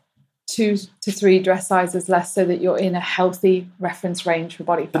be 2 to 3 dress sizes less so that you're in a healthy reference range for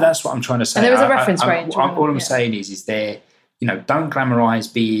body fat. But that's what I'm trying to say. And there is a reference range. All I'm saying is there, don't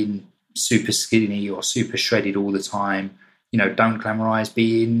glamorize being super skinny or super shredded all the time. Don't glamorize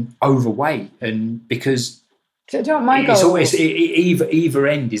being overweight. And because do you know what my goal is? Always either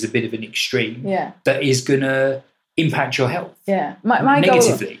end is a bit of an extreme that is going to impact your health my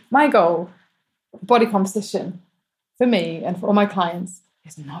negatively. My goal, body composition, for me and for all my clients,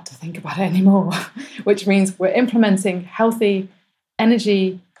 is not to think about it anymore, which means we're implementing healthy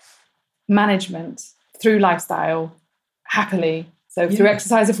energy management through lifestyle happily. So through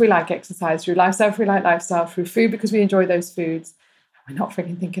exercise if we like exercise, through lifestyle if we like lifestyle, through food because we enjoy those foods. We're not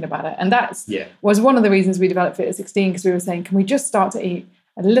freaking thinking about it. And that was one of the reasons we developed Fit at 16, because we were saying, can we just start to eat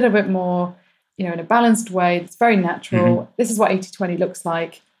a little bit more, in a balanced way that's very natural. This is what 80-20 looks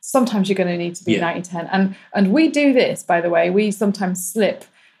like. Sometimes you're going to need to be 90-10. And we do this, by the way. We sometimes slip.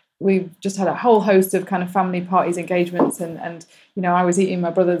 We've just had a whole host of kind of family parties, engagements. And I was eating my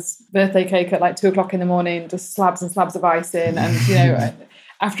brother's birthday cake at like 2:00 in the morning, just slabs and slabs of ice in. And,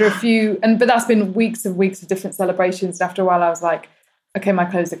 after a few, but that's been weeks and weeks of different celebrations. And after a while, I was like, okay, my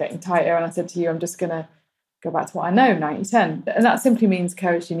clothes are getting tighter. And I said to you, I'm just going to go back to what I know, 90-10. And that simply means,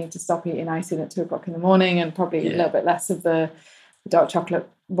 Coach, you need to stop eating icing at 2:00 in the morning and probably a little bit less of the dark chocolate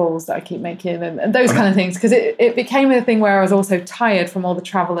balls that I keep making and those kind of things, because it became a thing where I was also tired from all the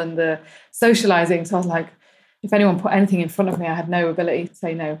travel and the socializing. So I was like, if anyone put anything in front of me, I had no ability to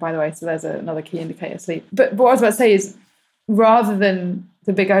say no, by the way. So there's another key indicator, sleep. But what I was about to say is, rather than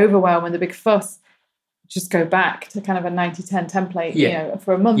the big overwhelm and the big fuss, just go back to kind of a 90-10 template,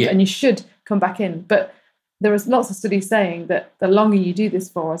 for a month, and you should come back in. But there is lots of studies saying that the longer you do this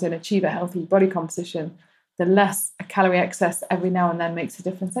for, as in achieve a healthy body composition, the less a calorie excess every now and then makes a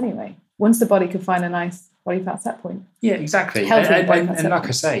difference anyway. Once the body can find a nice body fat set point. Yeah, exactly. And like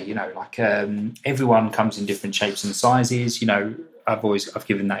I say, everyone comes in different shapes and sizes. I've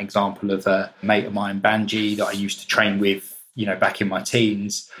given that example of a mate of mine, Banji, that I used to train with, back in my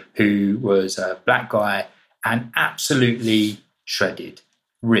teens, who was a black guy and absolutely shredded,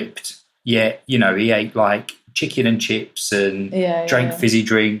 ripped. Yeah, he ate like chicken and chips and drank fizzy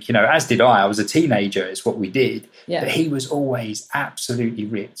drink, as did I. I was a teenager, it's what we did. Yeah. But he was always absolutely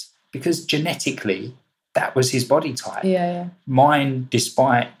ripped because genetically that was his body type. Yeah. Mine,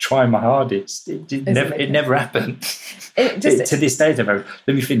 despite trying my hardest, it never happened. To this day, let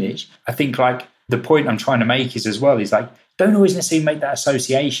me finish. I think like the point I'm trying to make is as well is like, don't always necessarily make that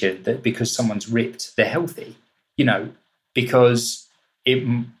association that because someone's ripped, they're healthy, because it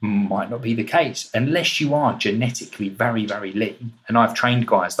might not be the case unless you are genetically very, very lean. And I've trained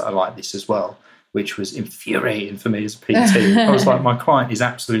guys that are like this as well, which was infuriating for me as a PT. I was like, my client is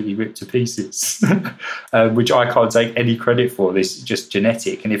absolutely ripped to pieces, which I can't take any credit for. This is just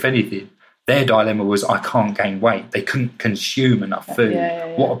genetic. And if anything, their dilemma was I can't gain weight. They couldn't consume enough food.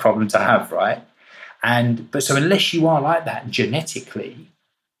 What a problem to have, right? But so unless you are like that genetically,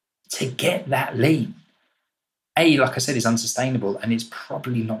 to get that lean, like I said, is unsustainable and it's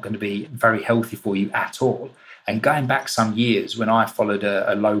probably not going to be very healthy for you at all. And going back some years when I followed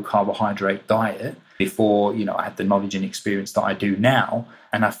a low carbohydrate diet before, I had the knowledge and experience that I do now,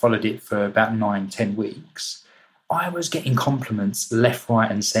 and I followed it for about 9-10 weeks, I was getting compliments left,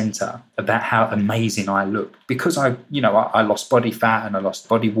 right and centre about how amazing I looked because I lost body fat and I lost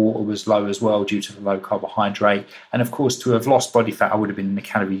body water was low as well due to the low carbohydrate. And of course, to have lost body fat, I would have been in a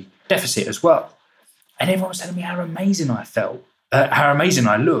calorie deficit as well. And everyone was telling me how amazing I felt. how amazing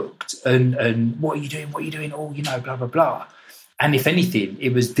I looked, and what are you doing? Oh, blah, blah, blah. And if anything,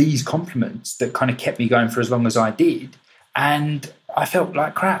 it was these compliments that kind of kept me going for as long as I did. And I felt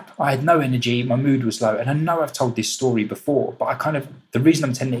like crap. I had no energy. My mood was low. And I know I've told this story before, but the reason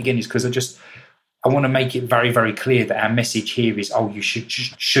I'm telling it again is because I want to make it very, very clear that our message here is, you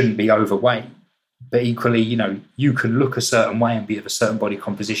shouldn't be overweight. But equally, you can look a certain way and be of a certain body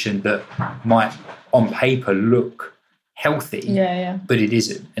composition that might, on paper, look healthy, but it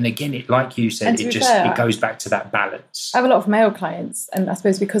isn't. And again, like you said, it goes back to that balance. I have a lot of male clients, and I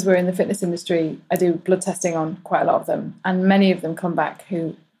suppose because we're in the fitness industry, I do blood testing on quite a lot of them, and many of them come back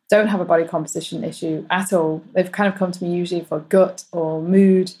who don't have a body composition issue at all. They've kind of come to me usually for gut or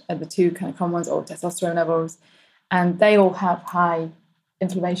mood, are the two kind of common ones, or testosterone levels, and they all have high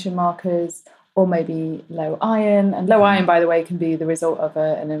inflammation markers or maybe low iron. And low iron, by the way, can be the result of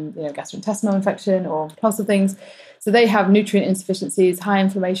an gastrointestinal infection or lots of things. So they have nutrient insufficiencies, high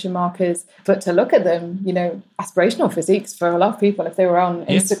inflammation markers. But to look at them, aspirational physiques for a lot of people if they were on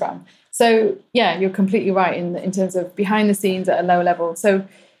Instagram. So yeah, you're completely right in terms of behind the scenes at a low level. So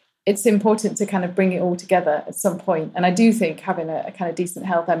it's important to kind of bring it all together at some point. And I do think having a kind of decent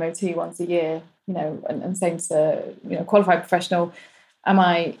health MOT once a year, and same to qualified professional.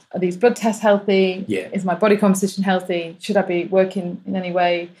 Are these blood tests healthy? Yeah. Is my body composition healthy? Should I be working in any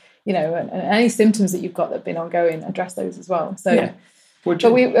way? And any symptoms that you've got that have been ongoing, address those as well. So, I was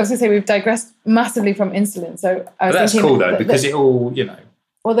going to say we've digressed massively from insulin. So that's cool though, because it all,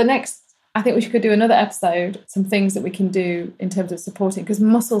 Well, I think we could do another episode, some things that we can do in terms of supporting, because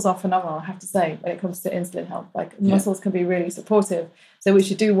muscles are phenomenal, I have to say, when it comes to insulin health. Muscles can be really supportive. So we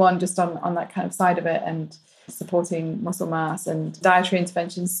should do one just on that kind of side of it, and supporting muscle mass and dietary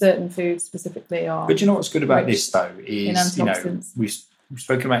interventions, certain foods specifically are. But what's good about this though is, we've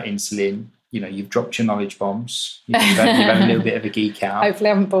spoken about insulin. You've dropped your knowledge bombs. You've had a little bit of a geek out. Hopefully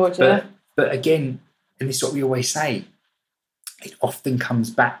I haven't bored you. But again, and this is what we always say, it often comes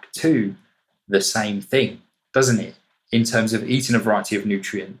back to the same thing, doesn't it? In terms of eating a variety of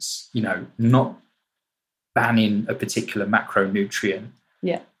nutrients, not banning a particular macronutrient.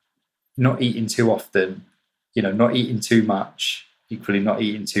 Yeah. Not eating too often, not eating too much, equally not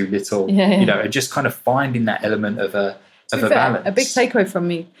eating too little, and just kind of finding that element of a balance. A big takeaway from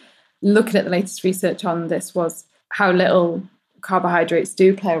me looking at the latest research on this was how little carbohydrates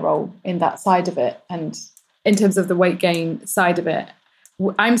do play a role in that side of it. And in terms of the weight gain side of it,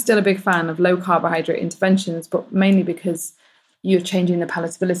 I'm still a big fan of low carbohydrate interventions, but mainly because you're changing the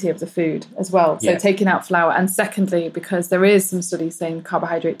palatability of the food as well. So taking out flour. And secondly, because there is some studies saying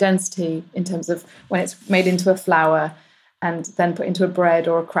carbohydrate density in terms of when it's made into a flour and then put into a bread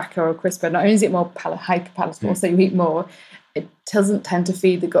or a cracker or a crisper, not only is it more hyper-palatable, so you eat more, it doesn't tend to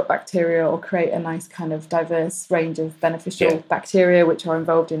feed the gut bacteria or create a nice kind of diverse range of beneficial bacteria, which are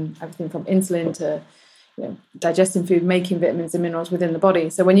involved in everything from insulin to digesting food, making vitamins and minerals within the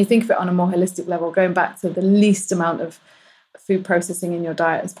body. So when you think of it on a more holistic level, going back to the least amount of food processing in your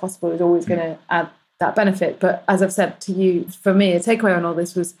diet as possible is always going to add that benefit. But as I've said to you, for me, a takeaway on all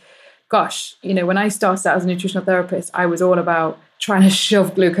this was, when I started out as a nutritional therapist, I was all about trying to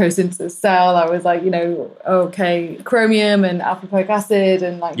shove glucose into the cell. I was like, chromium and alpha lipoic acid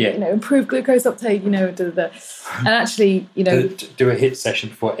and improve glucose uptake, And actually, do a HIIT session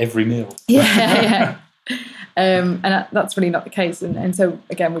before every meal. And that's really not the case. And so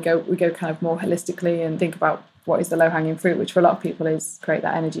again, we go kind of more holistically and think about what is the low-hanging fruit, which for a lot of people is create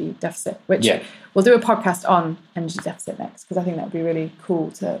that energy deficit, which we'll do a podcast on energy deficit next, because I think that would be really cool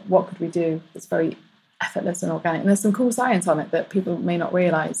what could we do that's very effortless and organic. And there's some cool science on it that people may not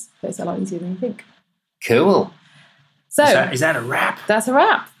realise, but it's a lot easier than you think. Cool. So is that a wrap? That's a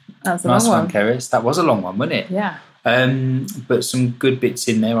wrap. That's a nice long one, Keris. That was a long one, wasn't it? Yeah. But some good bits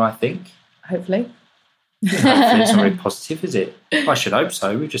in there, I think. Hopefully. Hopefully it's not very positive, is it? I should hope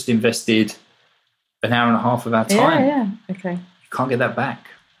so. We've just invested an hour and a half of our time. Yeah. Okay. You can't get that back.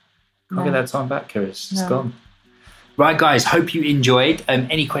 Get that time back, Keris. It's gone. Right, guys, hope you enjoyed.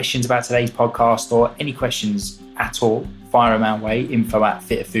 Any questions about today's podcast or any questions at all, fire them our way,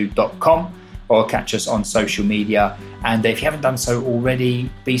 info@fitterfood.com, or catch us on social media. And if you haven't done so already,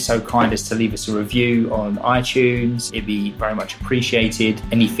 be so kind as to leave us a review on iTunes. It'd be very much appreciated.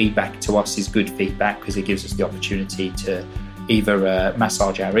 Any feedback to us is good feedback, because it gives us the opportunity to either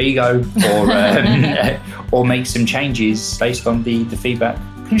massage our ego or make some changes based on the feedback,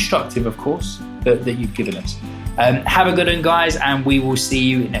 constructive of course, that you've given us. Have a good one, guys, and we will see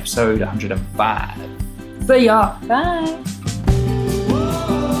you in episode 105. See ya. Bye.